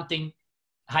that something,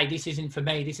 hey, this isn't for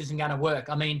me, this isn't going to work.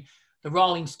 I mean, the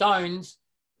Rolling Stones,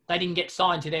 they didn't get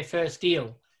signed to their first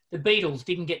deal. The Beatles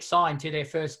didn't get signed to their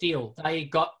first deal. They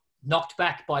got knocked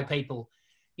back by people.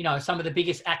 You know, some of the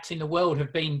biggest acts in the world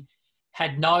have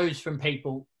had no's from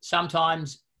people.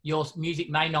 Sometimes your music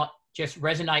may not just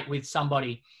resonate with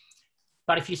somebody.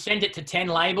 But if you send it to 10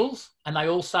 labels and they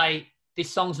all say, this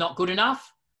song's not good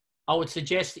enough, I would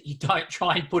suggest that you don't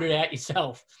try and put it out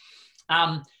yourself.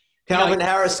 Calvin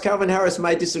Harris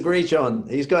may disagree, John.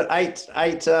 He's got eight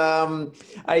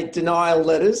denial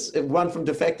letters, one from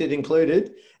Defected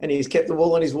included, and he's kept them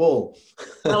all on his wall.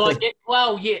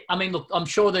 Yeah. I mean, look, I'm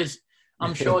sure there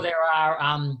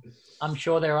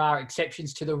are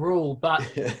exceptions to the rule, but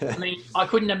I mean, I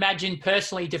couldn't imagine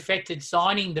personally Defected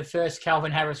signing the first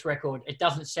Calvin Harris record. It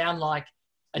doesn't sound like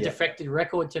a Defected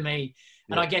record to me.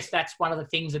 And I guess that's one of the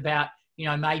things about, you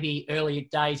know, maybe earlier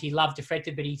days he loved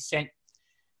Defected, but he sent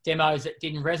demos that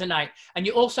didn't resonate. And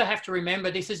you also have to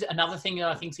remember, this is another thing that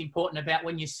I think is important about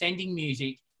when you're sending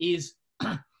music, is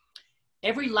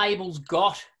every label's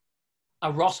got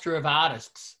a roster of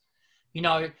artists. You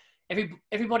know,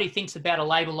 everybody thinks about a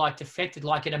label like Defected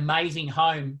like an amazing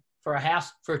home for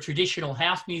a traditional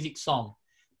house music song,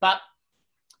 but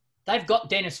they've got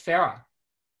Dennis Ferrer.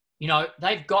 You know,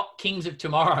 they've got Kings of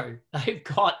Tomorrow. They've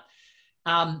got,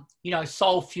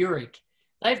 Soul Furic.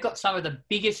 They've got some of the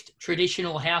biggest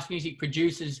traditional house music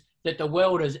producers that the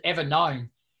world has ever known.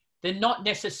 They're not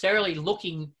necessarily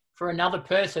looking for another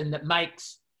person that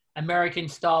makes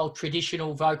American-style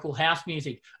traditional vocal house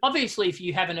music. Obviously, if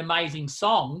you have an amazing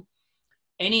song,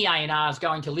 any A&R is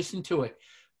going to listen to it.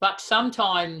 But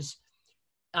sometimes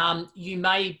you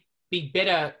may be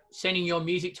better sending your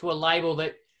music to a label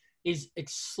that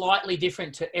it's slightly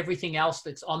different to everything else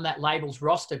that's on that label's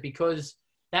roster, because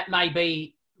that may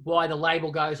be why the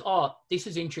label goes, oh, this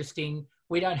is interesting.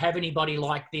 We don't have anybody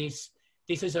like this.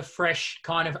 This is a fresh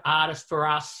kind of artist for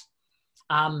us.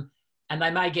 And they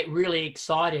may get really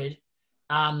excited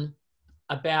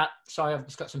about, sorry, I've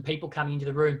just got some people coming into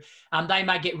the room. They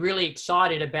may get really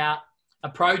excited about a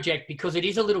project because it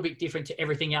is a little bit different to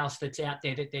everything else that's out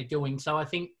there that they're doing. So I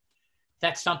think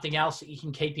that's something else that you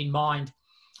can keep in mind.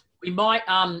 We might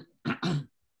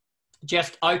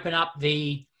just open up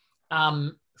the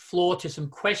floor to some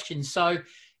questions. So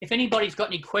if anybody's got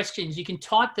any questions, you can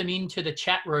type them into the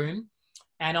chat room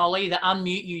and I'll either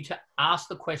unmute you to ask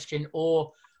the question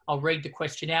or I'll read the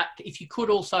question out. If you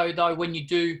could also, though, when you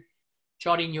do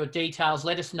jot in your details,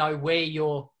 let us know where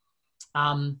you're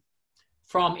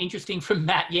from. Interesting from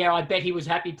Matt. Yeah, I bet he was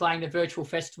happy playing the virtual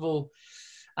festival.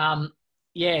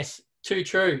 Yes, too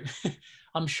true.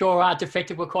 I'm sure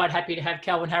Defected were quite happy to have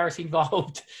Calvin Harris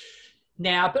involved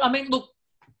now. But, I mean, look,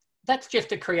 that's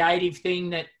just a creative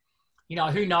thing that, you know,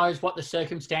 who knows what the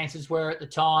circumstances were at the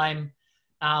time.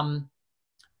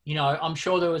 You know, I'm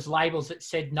sure there was labels that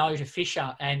said no to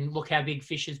Fisher, and look how big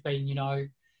Fisher's been, you know.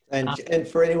 And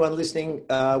for anyone listening,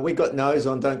 we got no's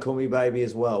on Don't Call Me Baby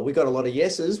as well. We got a lot of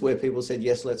yeses where people said,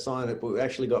 yes, let's sign it. But we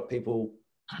actually got people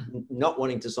not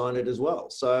wanting to sign it as well.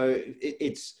 So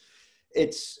it's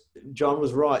John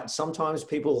was right. Sometimes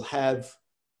people have,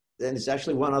 and it's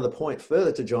actually one other point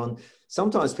further to John,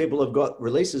 sometimes people have got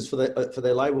releases for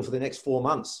their label for the next 4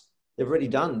 months. They've already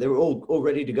done. They're all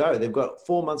ready to go. They've got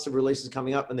 4 months of releases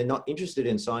coming up and they're not interested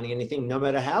in signing anything, no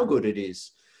matter how good it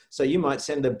is. So you might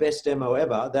send the best demo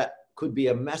ever. That could be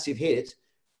a massive hit.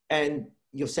 And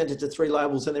you've sent it to 3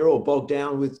 labels and they're all bogged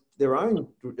down with their own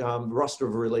roster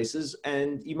of releases.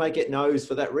 And you may get no's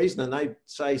for that reason. And they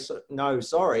say, no,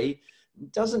 sorry.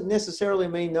 Doesn't necessarily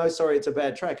mean no, sorry, it's a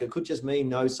bad track. It could just mean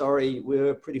no, sorry,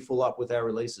 we're pretty full up with our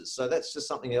releases. So that's just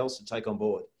something else to take on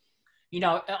board. You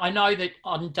know, I know that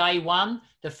on day one,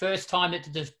 the first time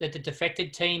that the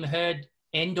Defected team heard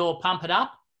Endor Pump It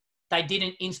Up, they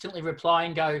didn't instantly reply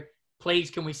and go,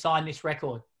 please, can we sign this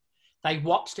record? They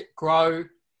watched it grow.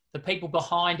 The people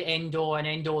behind Endor and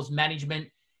Endor's management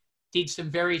did some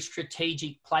very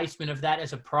strategic placement of that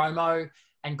as a promo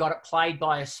and got it played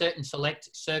by a certain select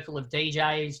circle of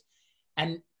DJs.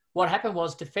 And what happened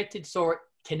was Defected saw it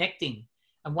connecting.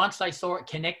 And once they saw it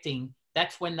connecting,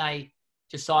 that's when they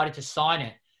decided to sign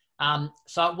it.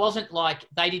 So it wasn't like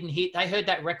they heard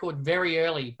that record very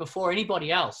early before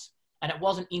anybody else. and it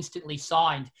wasn't instantly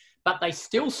signed, but they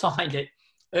still signed it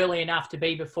early enough to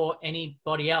be before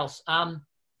anybody else.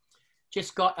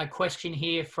 Just got a question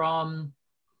here from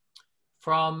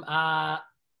Declan.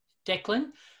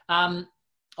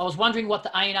 I was wondering what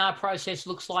the A&R process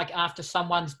looks like after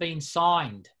someone's been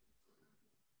signed.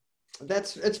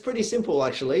 It's pretty simple,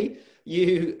 actually.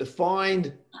 You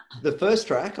find the first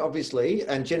track, obviously,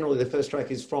 and generally the first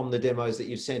track is from the demos that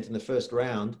you've sent in the first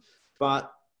round.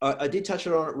 But I did touch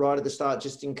on it right at the start,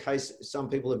 just in case some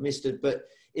people have missed it. But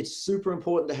it's super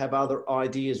important to have other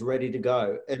ideas ready to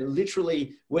go. And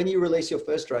literally, when you release your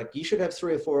first track, you should have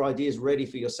 3 or 4 ideas ready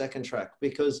for your second track,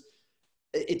 because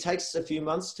it takes a few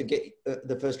months to get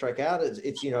the first track out.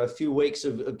 It's a few weeks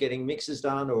of getting mixes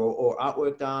done or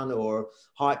artwork done or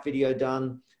hype video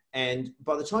done. And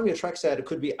by the time your track's out, it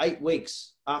could be 8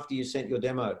 weeks after you sent your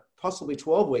demo, possibly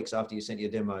 12 weeks after you sent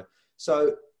your demo.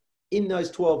 So in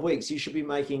those 12 weeks, you should be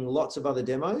making lots of other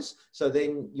demos. So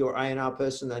then your A&R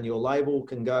person and your label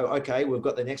can go, okay, we've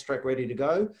got the next track ready to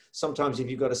go. Sometimes if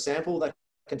you've got a sample, that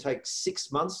can take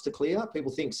 6 months to clear.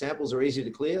 People think samples are easy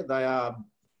to clear. They are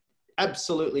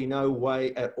absolutely no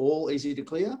way at all easy to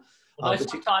clear. Although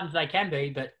sometimes they can be,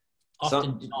 but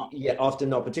often not. Yeah, often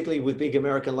not, particularly with big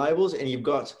American labels. And you've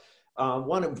got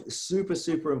one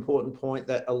super important point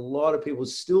that a lot of people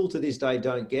still to this day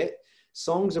don't get.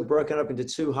 Songs are broken up into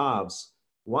 2 halves.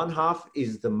 One half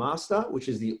is the master, which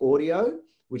is the audio,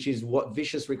 which is what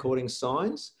Vicious Recordings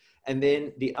signs. And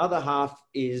then the other half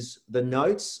is the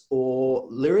notes or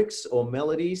lyrics or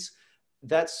melodies.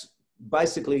 That's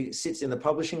basically sits in the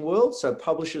publishing world. So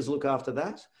publishers look after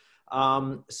that.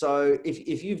 So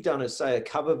if you've done say a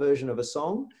cover version of a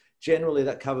song, generally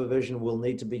that cover version will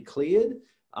need to be cleared.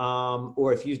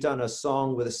 Or if you've done a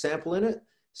song with a sample in it,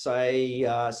 say,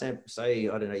 I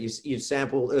don't know, you've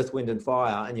sampled Earth, Wind and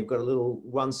Fire and you've got a little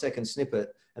 1 second snippet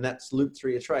and that's looped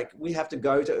through your track. We have to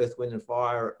go to Earth, Wind and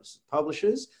Fire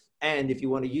publishers. And if you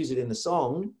want to use it in the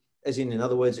song, as in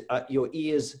other words, your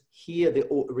ears hear the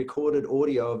recorded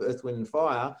audio of Earth, Wind and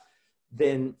Fire,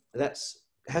 then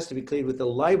has to be cleared with the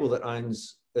label that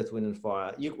owns Earth, Wind and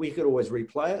Fire. We could always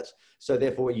replay it. So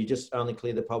therefore you just only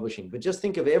clear the publishing. But just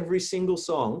think of every single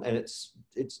song, and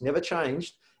it's never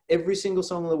changed. Every single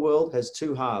song in the world has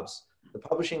 2 halves, the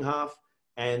publishing half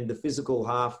and the physical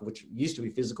half, which used to be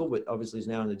physical, but obviously is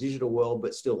now in the digital world,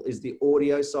 but still is the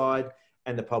audio side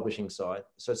and the publishing side.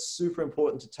 So it's super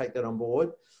important to take that on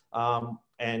board.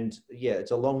 And yeah,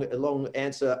 it's a long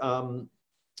answer,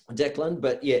 Declan,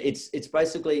 but yeah, it's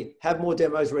basically have more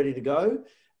demos ready to go.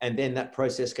 And then that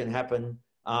process can happen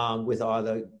with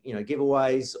either,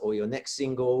 giveaways or your next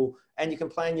single, and you can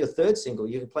plan your 3rd single,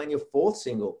 you can plan your 4th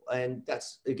single. And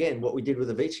that's, again, what we did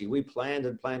with Avicii. We planned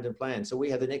and planned and planned. So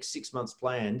we had the next 6 months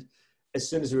planned as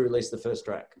soon as we released the first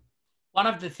track. One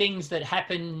of the things that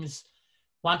happens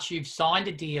once you've signed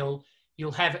a deal,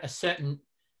 you'll have a certain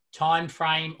time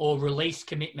frame or release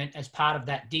commitment as part of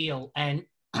that deal. And,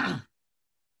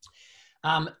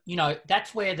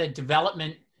 that's where the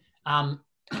development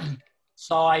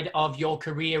side of your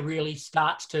career really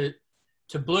starts to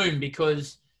bloom,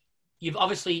 because you've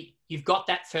got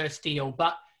that first deal,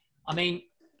 but I mean,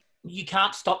 you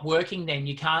can't stop working then.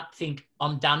 You can't think,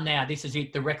 I'm done now. This is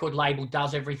it. The record label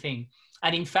does everything.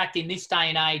 And in fact, in this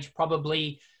day and age,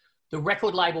 probably the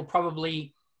record label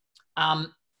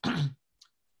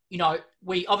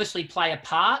we obviously play a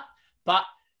part, but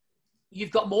you've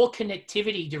got more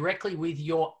connectivity directly with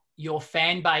your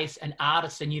fan base and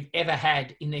artists than you've ever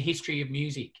had in the history of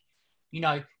music.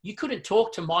 You couldn't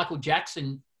talk to Michael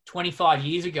Jackson 25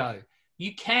 years ago.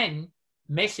 You can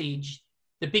message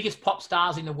the biggest pop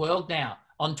stars in the world now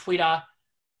on Twitter,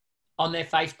 on their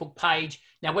Facebook page.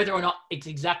 Now, whether or not it's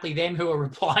exactly them who are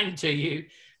replying to you,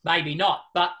 maybe not,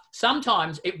 but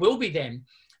sometimes it will be them.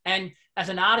 And as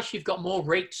an artist, you've got more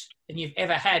reach than you've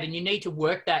ever had, and you need to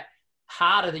work that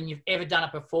harder than you've ever done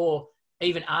it before,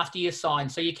 even after you're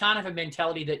signed. So you can't have a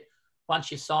mentality that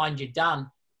once you're signed, you're done.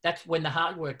 That's when the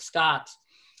hard work starts.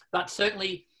 But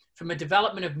certainly from a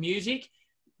development of music,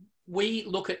 we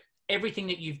look at everything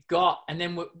that you've got, and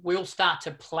then we'll start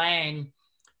to plan,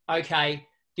 okay,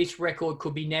 this record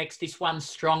could be next, this one's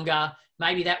stronger,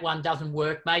 maybe that one doesn't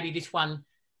work, maybe this one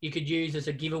you could use as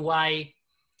a giveaway.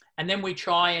 And then we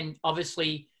try and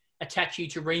obviously attach you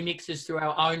to remixes through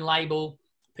our own label.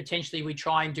 Potentially we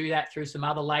try and do that through some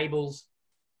other labels.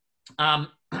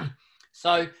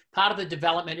 So part of the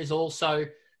development is also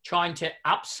trying to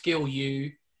upskill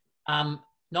you,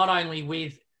 not only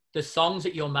with the songs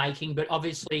that you're making, but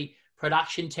obviously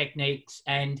production techniques.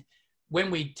 And when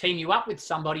we team you up with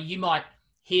somebody, you might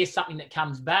hear something that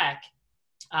comes back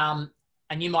and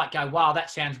you might go, wow, that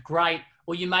sounds great.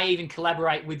 or you may even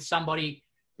collaborate with somebody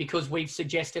because we've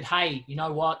suggested, hey, you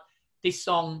know what, this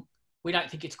song, we don't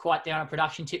think it's quite down a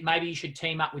production tip. Maybe you should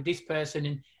team up with this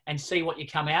person and see what you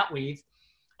come out with.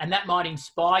 And that might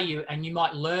inspire you and you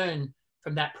might learn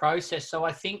from that process. So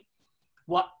I think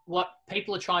what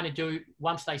people are trying to do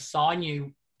once they sign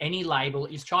you, any label,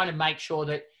 is trying to make sure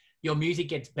that your music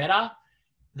gets better,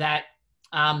 that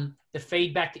the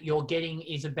feedback that you're getting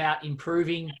is about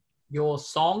improving your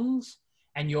songs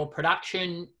and your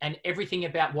production and everything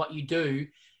about what you do.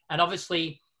 And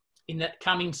obviously, in the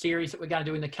coming series that we're going to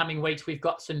do in the coming weeks, we've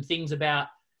got some things about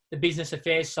the business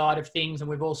affairs side of things, and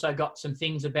we've also got some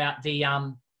things about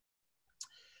the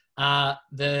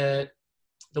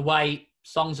way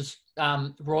songs,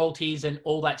 royalties and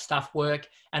all that stuff work,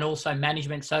 and also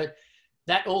management. So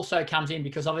that also comes in,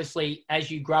 because obviously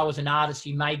as you grow as an artist,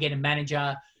 you may get a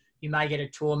manager, you may get a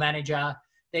tour manager.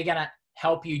 They're going to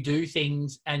help you do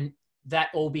things, and that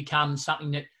all becomes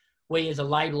something that we as a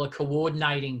label are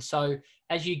coordinating. So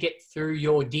as you get through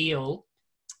your deal,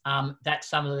 that's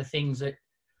some of the things that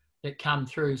come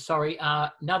through. Sorry,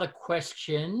 another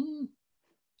question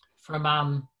from,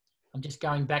 I'm just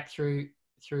going back through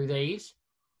these.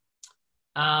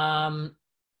 From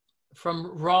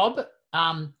Rob,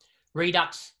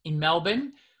 Redux in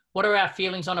Melbourne. What are our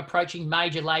feelings on approaching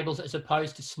major labels as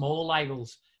opposed to smaller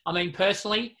labels? I mean,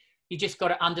 personally, you just got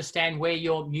to understand where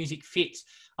your music fits.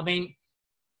 I mean,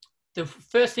 the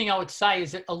first thing I would say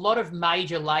is that a lot of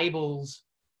major labels,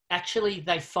 actually,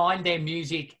 they find their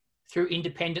music through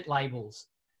independent labels.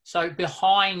 So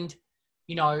behind,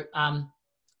 a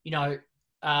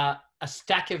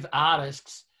stack of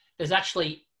artists, there's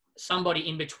actually somebody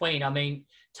in between. I mean,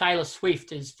 Taylor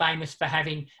Swift is famous for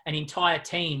having an entire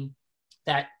team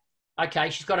that, okay,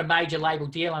 she's got a major label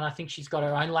deal, and I think she's got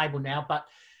her own label now, but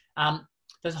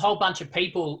there's a whole bunch of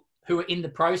people who are in the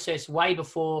process way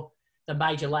before the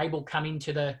major label come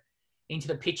into the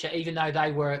picture, even though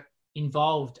they were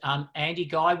involved. Andy,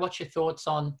 Guy, what's your thoughts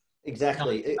on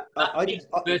Exactly. big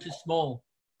versus small?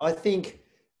 I think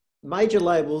major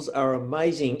labels are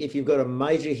amazing if you've got a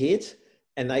major hit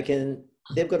and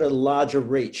they've got a larger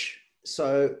reach.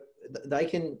 So they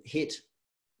can hit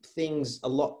things a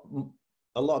lot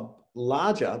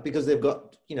larger because they've got,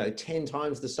 10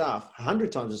 times the staff, 100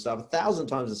 times the staff, 1,000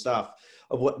 times the staff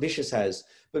of what Vicious has.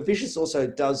 But Vicious also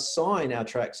does sign our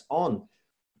tracks on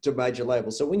to major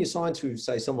labels. So when you sign to,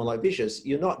 say, someone like Vicious,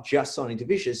 you're not just signing to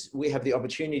Vicious. We have the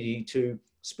opportunity to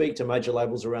speak to major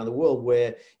labels around the world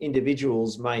where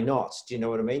individuals may not. Do you know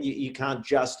what I mean? You can't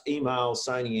just email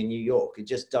Sony in New York. It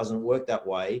just doesn't work that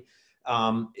way.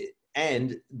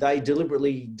 And they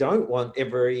deliberately don't want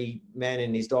every man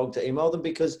and his dog to email them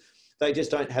because they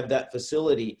just don't have that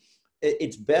facility.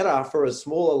 It's better for a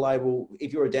smaller label,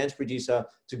 if you're a dance producer,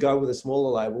 to go with a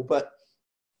smaller label. But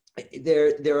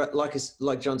there are,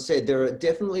 like John said, there are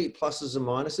definitely pluses and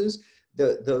minuses.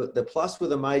 The plus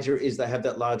with a major is they have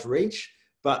that large reach,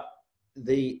 but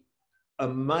the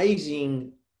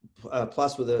amazing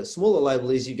plus with a smaller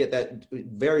label is you get that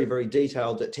very, very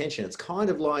detailed attention. It's kind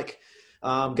of like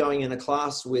going in a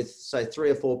class with, say,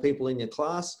 3 or 4 people in your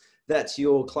class. That's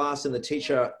your class, and the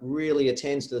teacher really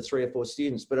attends to the 3 or 4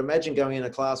 students. But imagine going in a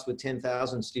class with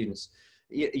 10,000 students.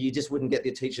 You just wouldn't get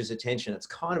the teacher's attention. It's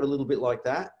kind of a little bit like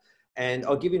that. And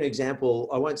I'll give you an example.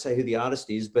 I won't say who the artist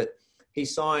is, but he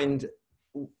signed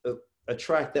a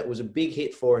track that was a big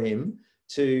hit for him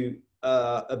to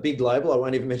a big label. I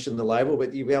won't even mention the label,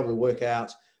 but you'll be able to work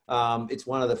out. It's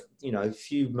one of the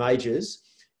few majors.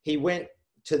 He went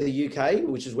to the UK,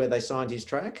 which is where they signed his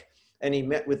track, and he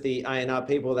met with the A&R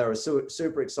people. They were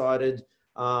super excited,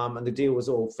 and the deal was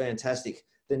all fantastic.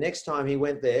 The next time he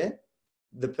went there,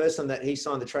 the person that he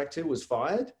signed the track to was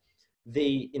fired.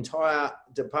 The entire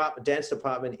dance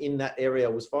department in that area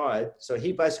was fired. So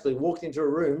he basically walked into a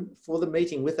room for the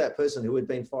meeting with that person who had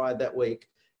been fired that week,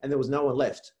 and there was no one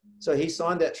left. So he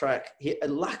signed that track.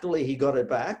 Luckily, he got it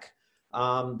back,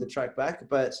 the track back.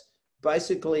 But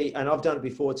basically, and I've done it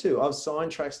before too, I've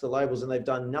signed tracks to labels and they've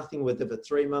done nothing with it for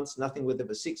 3 months, nothing with it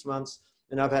for 6 months.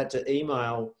 And I've had to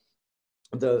email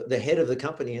the head of the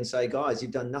company and say, guys,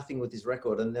 you've done nothing with this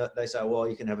record. And they say, well,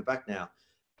 you can have it back now.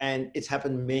 And it's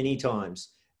happened many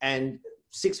times. And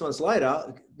 6 months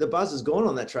later, the buzz has gone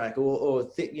on that track, or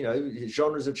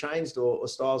genres have changed or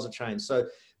styles have changed. So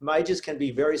majors can be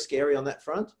very scary on that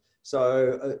front.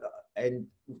 So,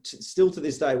 still to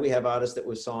this day, we have artists that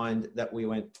were signed that we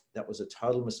went, that was a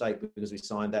total mistake because we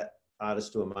signed that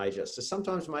artist to a major. So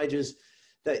sometimes majors,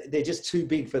 they're just too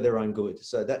big for their own good.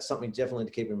 So that's something definitely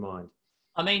to keep in mind.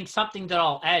 I mean, something that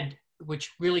I'll add,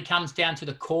 which really comes down to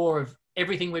the core of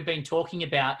everything we've been talking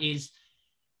about, is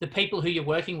the people who you're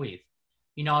working with.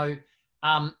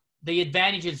 the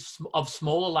advantages of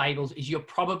smaller labels is you're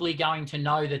probably going to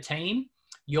know the team.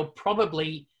 You're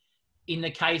probably, in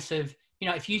the case of, you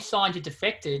know, if you signed to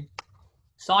Defected,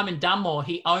 Simon Dunmore,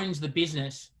 he owns the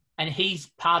business and he's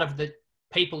part of the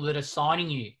people that are signing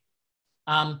you.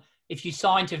 If you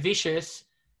sign to Vicious,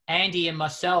 Andy and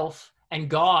myself and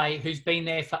Guy, who's been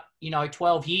there for,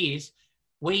 12 years,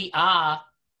 we are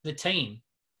the team.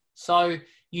 So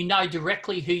you know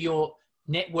directly who your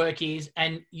network is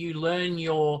and you learn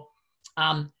your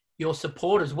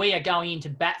supporters. We are going into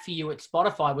bat for you at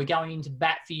Spotify. We're going into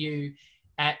bat for you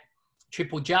at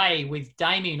Triple J with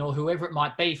Damien or whoever it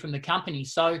might be from the company.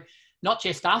 So not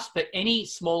just us, but any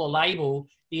smaller label,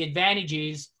 the advantage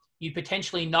is you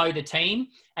potentially know the team.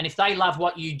 And if they love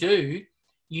what you do,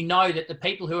 you know that the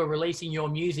people who are releasing your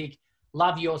music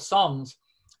love your songs.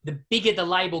 The bigger the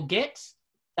label gets,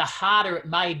 the harder it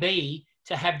may be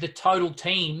to have the total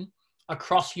team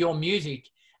across your music.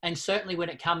 And certainly when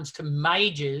it comes to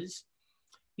majors,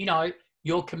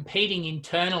 you're competing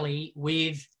internally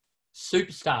with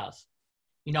superstars.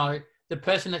 The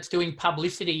person that's doing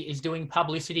publicity is doing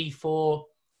publicity for,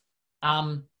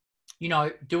 Dua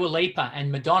Lipa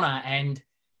and Madonna and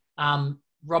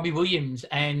Robbie Williams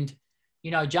and,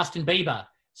 Justin Bieber.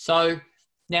 So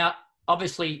now,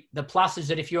 obviously, the plus is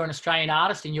that if you're an Australian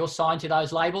artist and you're signed to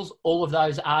those labels, all of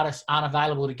those artists aren't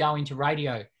available to go into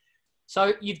radio.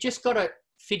 So you've just got to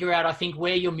figure out, I think,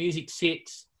 where your music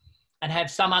sits and have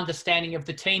some understanding of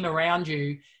the team around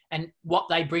you and what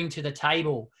they bring to the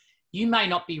table. You may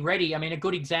not be ready. I mean, a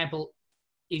good example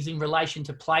is in relation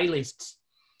to playlists.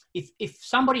 If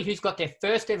somebody who's got their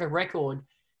first ever record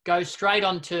goes straight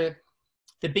onto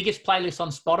the biggest playlist on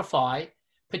Spotify,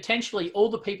 potentially all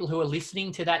the people who are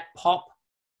listening to that pop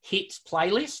hits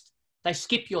playlist, they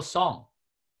skip your song.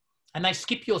 And they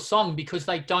skip your song because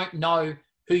they don't know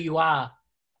who you are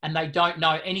and they don't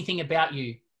know anything about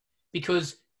you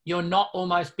because you're not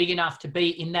almost big enough to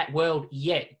be in that world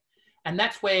yet. And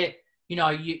that's where,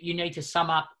 you need to sum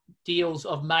up deals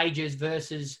of majors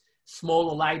versus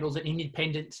smaller labels and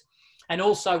independents. And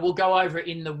also we'll go over it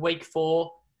in the week 4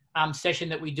 session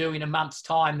that we do in a month's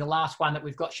time, the last one that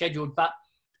we've got scheduled. But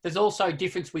there's also a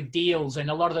difference with deals. And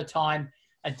a lot of the time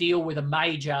a deal with a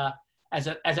major as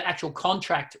an actual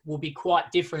contract will be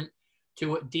quite different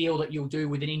to a deal that you'll do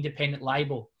with an independent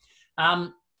label.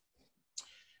 A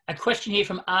question here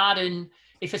from Arden.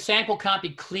 If a sample can't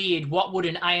be cleared, what would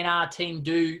an A&R team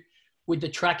do with the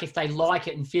track if they like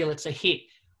it and feel it's a hit?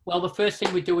 Well, the first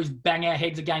thing we do is bang our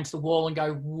heads against the wall and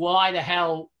go, why the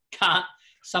hell can't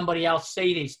somebody else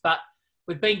see this? But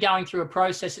we've been going through a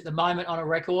process at the moment on a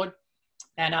record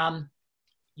and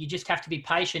you just have to be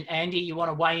patient. Andy, you want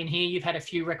to weigh in here? You've had a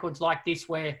few records like this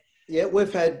where... Yeah,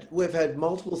 we've had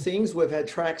multiple things. We've had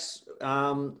tracks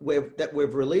that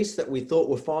we've released that we thought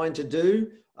were fine to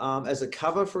do as a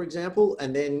cover, for example,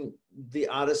 and then the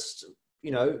artist,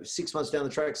 6 months down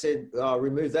the track said,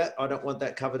 remove that. I don't want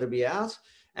that cover to be out.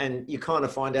 And you kind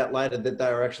of find out later that they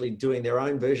are actually doing their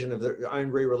own version of their own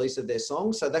re-release of their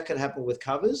song. So that can happen with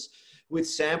covers. With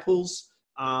samples,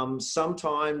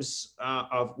 sometimes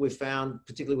we've found,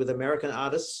 particularly with American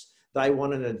artists, they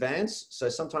want an advance. So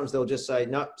sometimes they'll just say,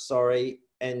 no, sorry.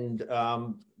 And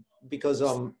because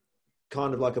I'm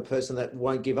kind of like a person that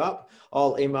won't give up,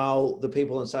 I'll email the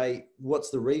people and say, what's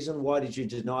the reason? Why did you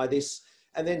deny this?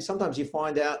 And then sometimes you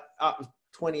find out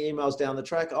 20 emails down the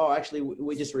track, oh, actually,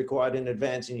 we just required an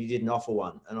advance and you didn't offer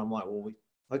one. And I'm like, well,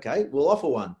 okay, we'll offer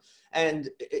one. And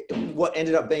what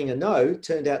ended up being a no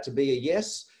turned out to be a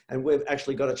yes. And we've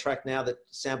actually got a track now that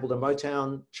sampled a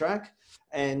Motown track.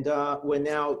 And we're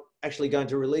now actually going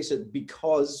to release it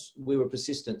because we were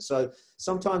persistent. So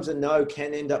sometimes a no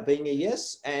can end up being a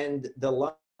yes. And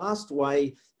the last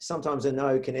way, sometimes a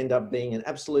no can end up being an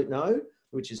absolute no,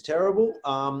 which is terrible.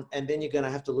 And then you're going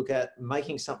to have to look at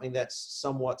making something that's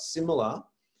somewhat similar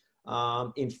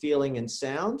in feeling and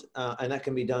sound. And that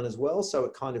can be done as well. So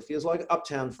it kind of feels like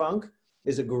Uptown Funk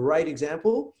is a great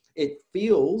example. It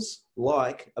feels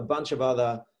like a bunch of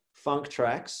other funk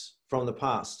tracks from the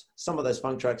past. Some of those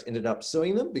funk tracks ended up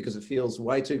suing them because it feels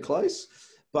way too close.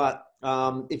 But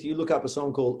if you look up a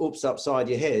song called Oops Upside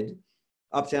Your Head,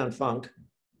 Uptown Funk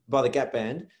by the Gap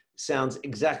Band sounds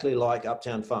exactly like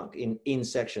Uptown Funk in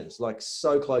sections, like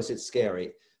so close it's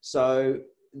scary. So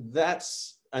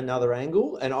that's another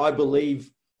angle. And I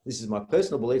believe, this is my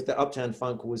personal belief, that Uptown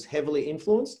Funk was heavily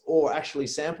influenced or actually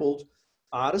sampled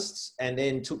artists and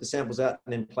then took the samples out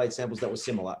and then played samples that were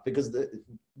similar, because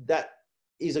that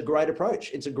is a great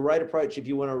approach. It's a great approach if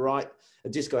you want to write a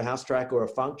disco house track or a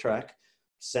funk track,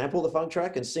 sample the funk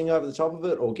track and sing over the top of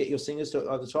it, or get your singers to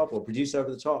over the top, or produce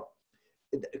over the top.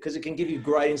 because it can give you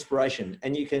great inspiration,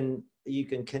 and you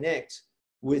can connect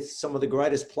with some of the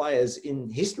greatest players in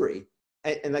history,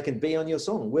 and they can be on your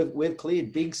song. We've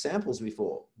cleared big samples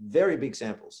before, very big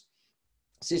samples,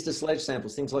 Sister Sledge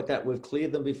samples, things like that. We've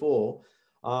cleared them before,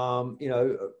 you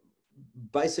know,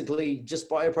 basically just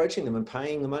by approaching them and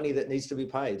paying the money that needs to be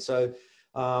paid. So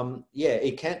yeah,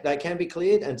 they can be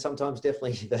cleared, and sometimes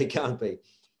definitely they can't be.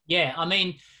 Yeah, I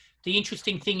mean, the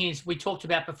interesting thing is, we talked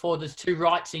about before, there's two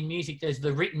rights in music. There's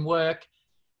the written work,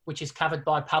 which is covered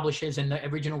by publishers and the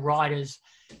original writers,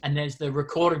 and there's the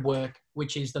recorded work,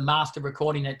 which is the master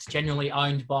recording that's generally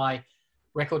owned by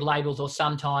record labels, or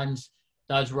sometimes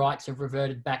those rights have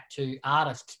reverted back to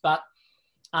artists. But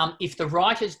if the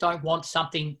writers don't want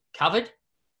something covered,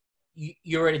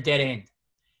 you're at a dead end.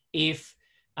 If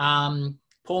Paul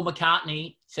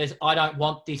McCartney says, I don't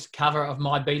want this cover of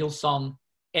my Beatles song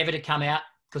ever to come out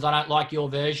because I don't like your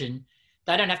version,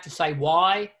 they don't have to say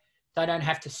why. They don't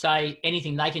have to say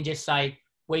anything. They can just say,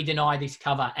 we deny this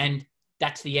cover, and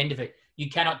that's the end of it. You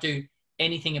cannot do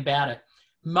anything about it.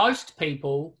 Most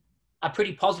people are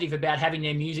pretty positive about having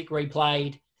their music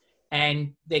replayed,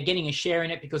 and they're getting a share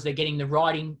in it because they're getting the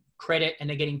writing credit and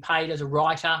they're getting paid as a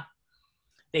writer.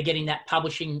 They're getting that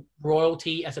publishing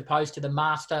royalty as opposed to the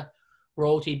master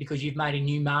royalty because you've made a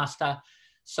new master.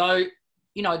 So,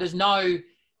 you know, there's no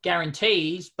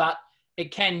guarantees, but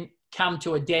it can come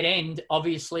to a dead end,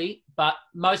 obviously. But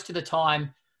most of the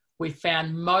time, we've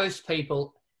found most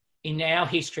people in our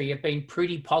history have been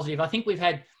pretty positive. I think we've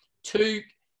had 2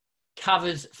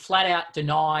 covers flat out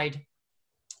denied,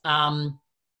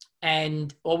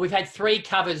 or we've had 3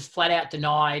 covers flat out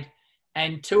denied,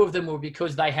 and 2 of them were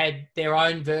because they had their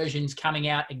own versions coming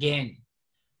out again.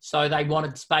 So they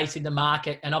wanted space in the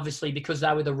market, and obviously because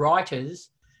they were the writers,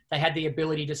 they had the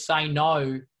ability to say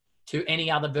no to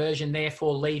any other version,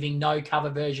 therefore leaving no cover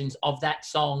versions of that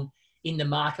song in the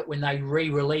market when they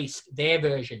re-released their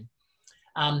version.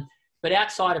 But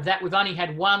outside of that, we've only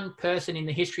had one person in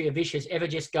the history of Vicious ever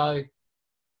just go,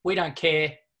 we don't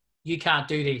care, you can't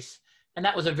do this. And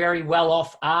that was a very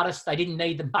well-off artist. They didn't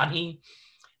need the money.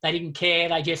 They didn't care.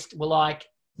 They just were like,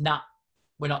 nah,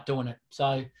 we're not doing it.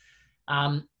 So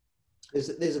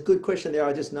there's a good question there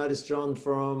I just noticed, John,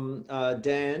 from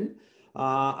Dan,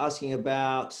 asking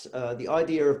about the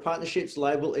idea of partnerships,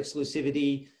 label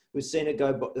exclusivity. We've seen it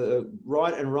go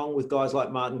right and wrong with guys like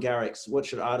Martin Garrix. What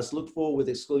should artists look for with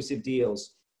exclusive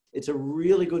deals? It's a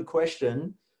really good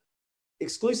question.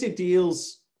 Exclusive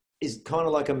deals is kind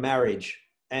of like a marriage,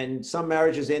 and some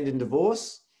marriages end in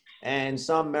divorce, and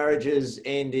some marriages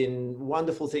end in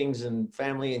wonderful things and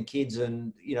family and kids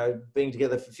and, you know, being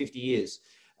together for 50 years.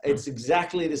 It's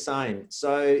exactly the same.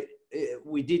 So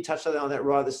we did touch on that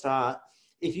right at the start.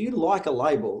 If you like a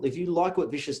label, if you like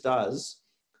what Vicious does,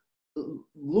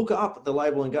 look up the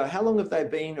label and go, how long have they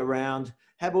been around?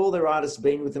 Have all their artists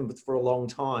been with them for a long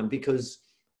time? Because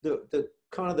the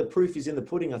kind of the proof is in the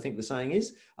pudding, I think the saying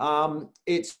is.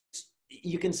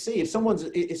 You can see if someone's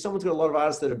got a lot of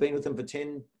artists that have been with them for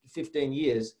 10, 15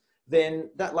 years, then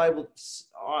that label,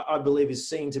 I believe, is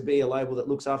seen to be a label that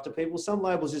looks after people. Some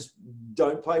labels just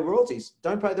don't pay royalties,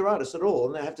 don't pay their artists at all,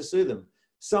 and they have to sue them.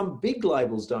 Some big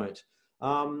labels don't.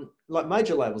 Like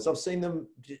major labels, I've seen them,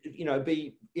 you know,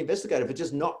 be investigated for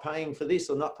just not paying for this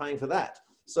or not paying for that.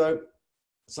 So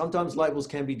sometimes labels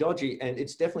can be dodgy, and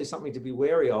it's definitely something to be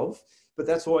wary of. But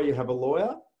that's why you have a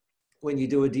lawyer when you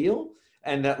do a deal,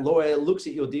 and that lawyer looks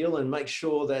at your deal and makes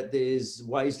sure that there's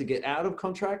ways to get out of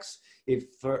contracts. If,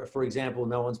 for example,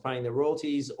 no one's paying their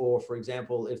royalties, or for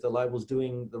example, if the label's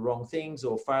doing the wrong things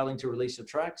or failing to release your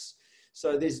tracks.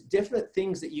 So there's definite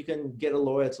things that you can get a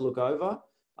lawyer to look over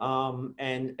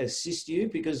and assist you,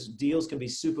 because deals can be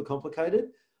super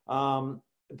complicated.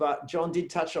 But John did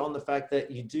touch on the fact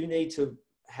that you do need to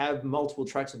have multiple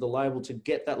tracks of the label to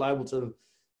get that label to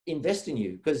invest in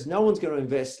you, because no one's going to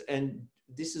invest. And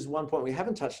this is one point we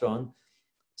haven't touched on.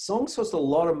 Songs cost a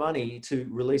lot of money to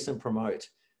release and promote.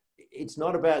 It's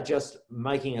not about just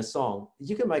making a song.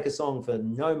 You can make a song for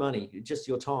no money, just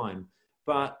your time.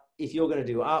 But if you're going to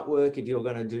do artwork, if you're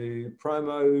going to do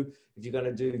promo, if you're going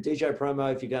to do DJ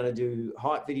promo, if you're going to do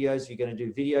hype videos, if you're going to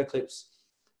do video clips,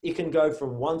 it can go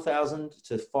from 1,000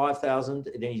 to 5,000.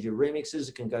 And then you do remixes,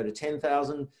 it can go to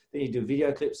 10,000. Then you do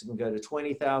video clips, it can go to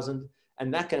 20,000.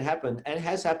 And that can happen, and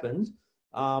has happened.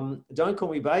 Don't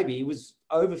Call Me Baby was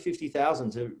over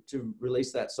 50,000 to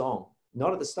release that song.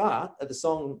 Not at the start. At the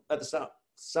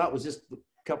start was just a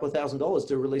couple of $1,000s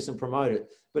to release and promote it,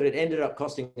 but it ended up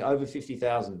costing over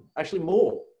 50,000. Actually,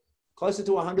 more, closer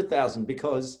to 100,000,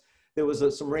 because there was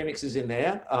some remixes in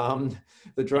there,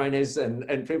 the Droners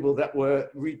and people that were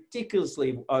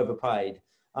ridiculously overpaid.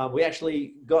 We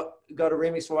actually got a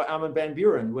remix by Armin van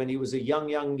Buuren when he was a young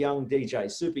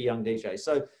DJ, super young DJ.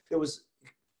 So there was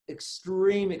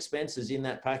extreme expenses in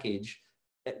that package.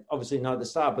 Obviously not at the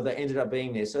start, but they ended up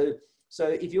being there. So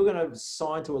if you're going to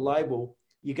sign to a label,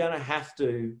 you're going to have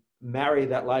to marry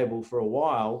that label for a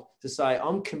while to say,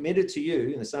 I'm committed to you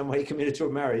in the same way you're committed to a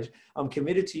marriage. I'm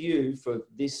committed to you for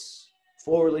this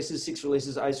 4 releases, 6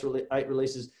 releases, 8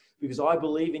 releases, because I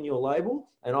believe in your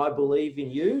label and I believe in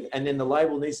you. And then the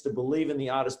label needs to believe in the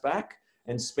artist back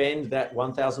and spend that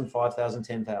 1,000, 5,000,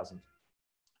 10,000.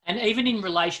 And even in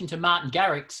relation to Martin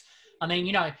Garrix, I mean,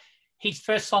 you know, his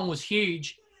first song was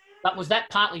huge, but was that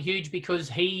partly huge because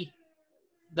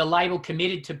the label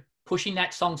committed to pushing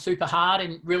that song super hard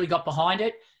and really got behind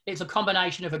it? It's a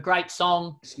combination of a great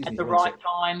song at the right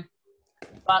time.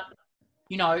 But,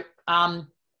 you know,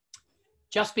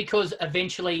 just because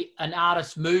eventually an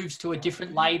artist moves to a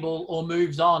different label or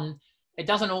moves on, it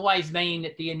doesn't always mean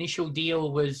that the initial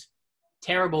deal was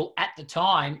terrible at the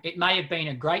time. It may have been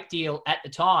a great deal at the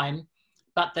time,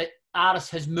 but the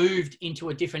artist has moved into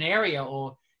a different area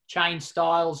or changed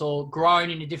styles or grown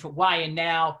in a different way. And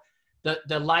now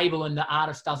the label and the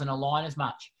artist doesn't align as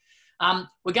much.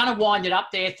 We're going to wind it up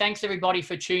there. Thanks everybody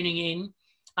for tuning in.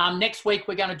 Next week,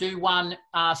 we're going to do one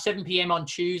 7 p.m. on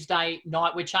Tuesday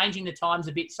night. We're changing the times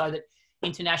a bit so that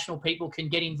international people can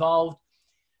get involved.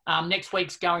 Next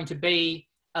week's going to be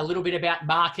a little bit about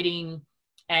marketing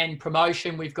and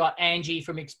promotion. We've got Angie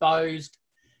from Exposed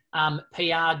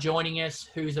PR joining us,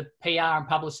 who's a PR and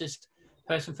publicist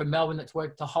person from Melbourne that's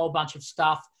worked a whole bunch of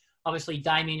stuff. Obviously,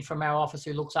 Damien from our office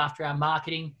who looks after our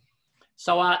marketing.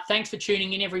 So thanks for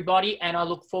tuning in, everybody, and I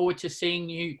look forward to seeing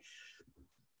you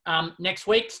next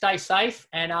week. Stay safe,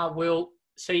 and we'll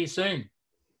see you soon.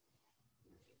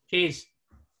 Cheers.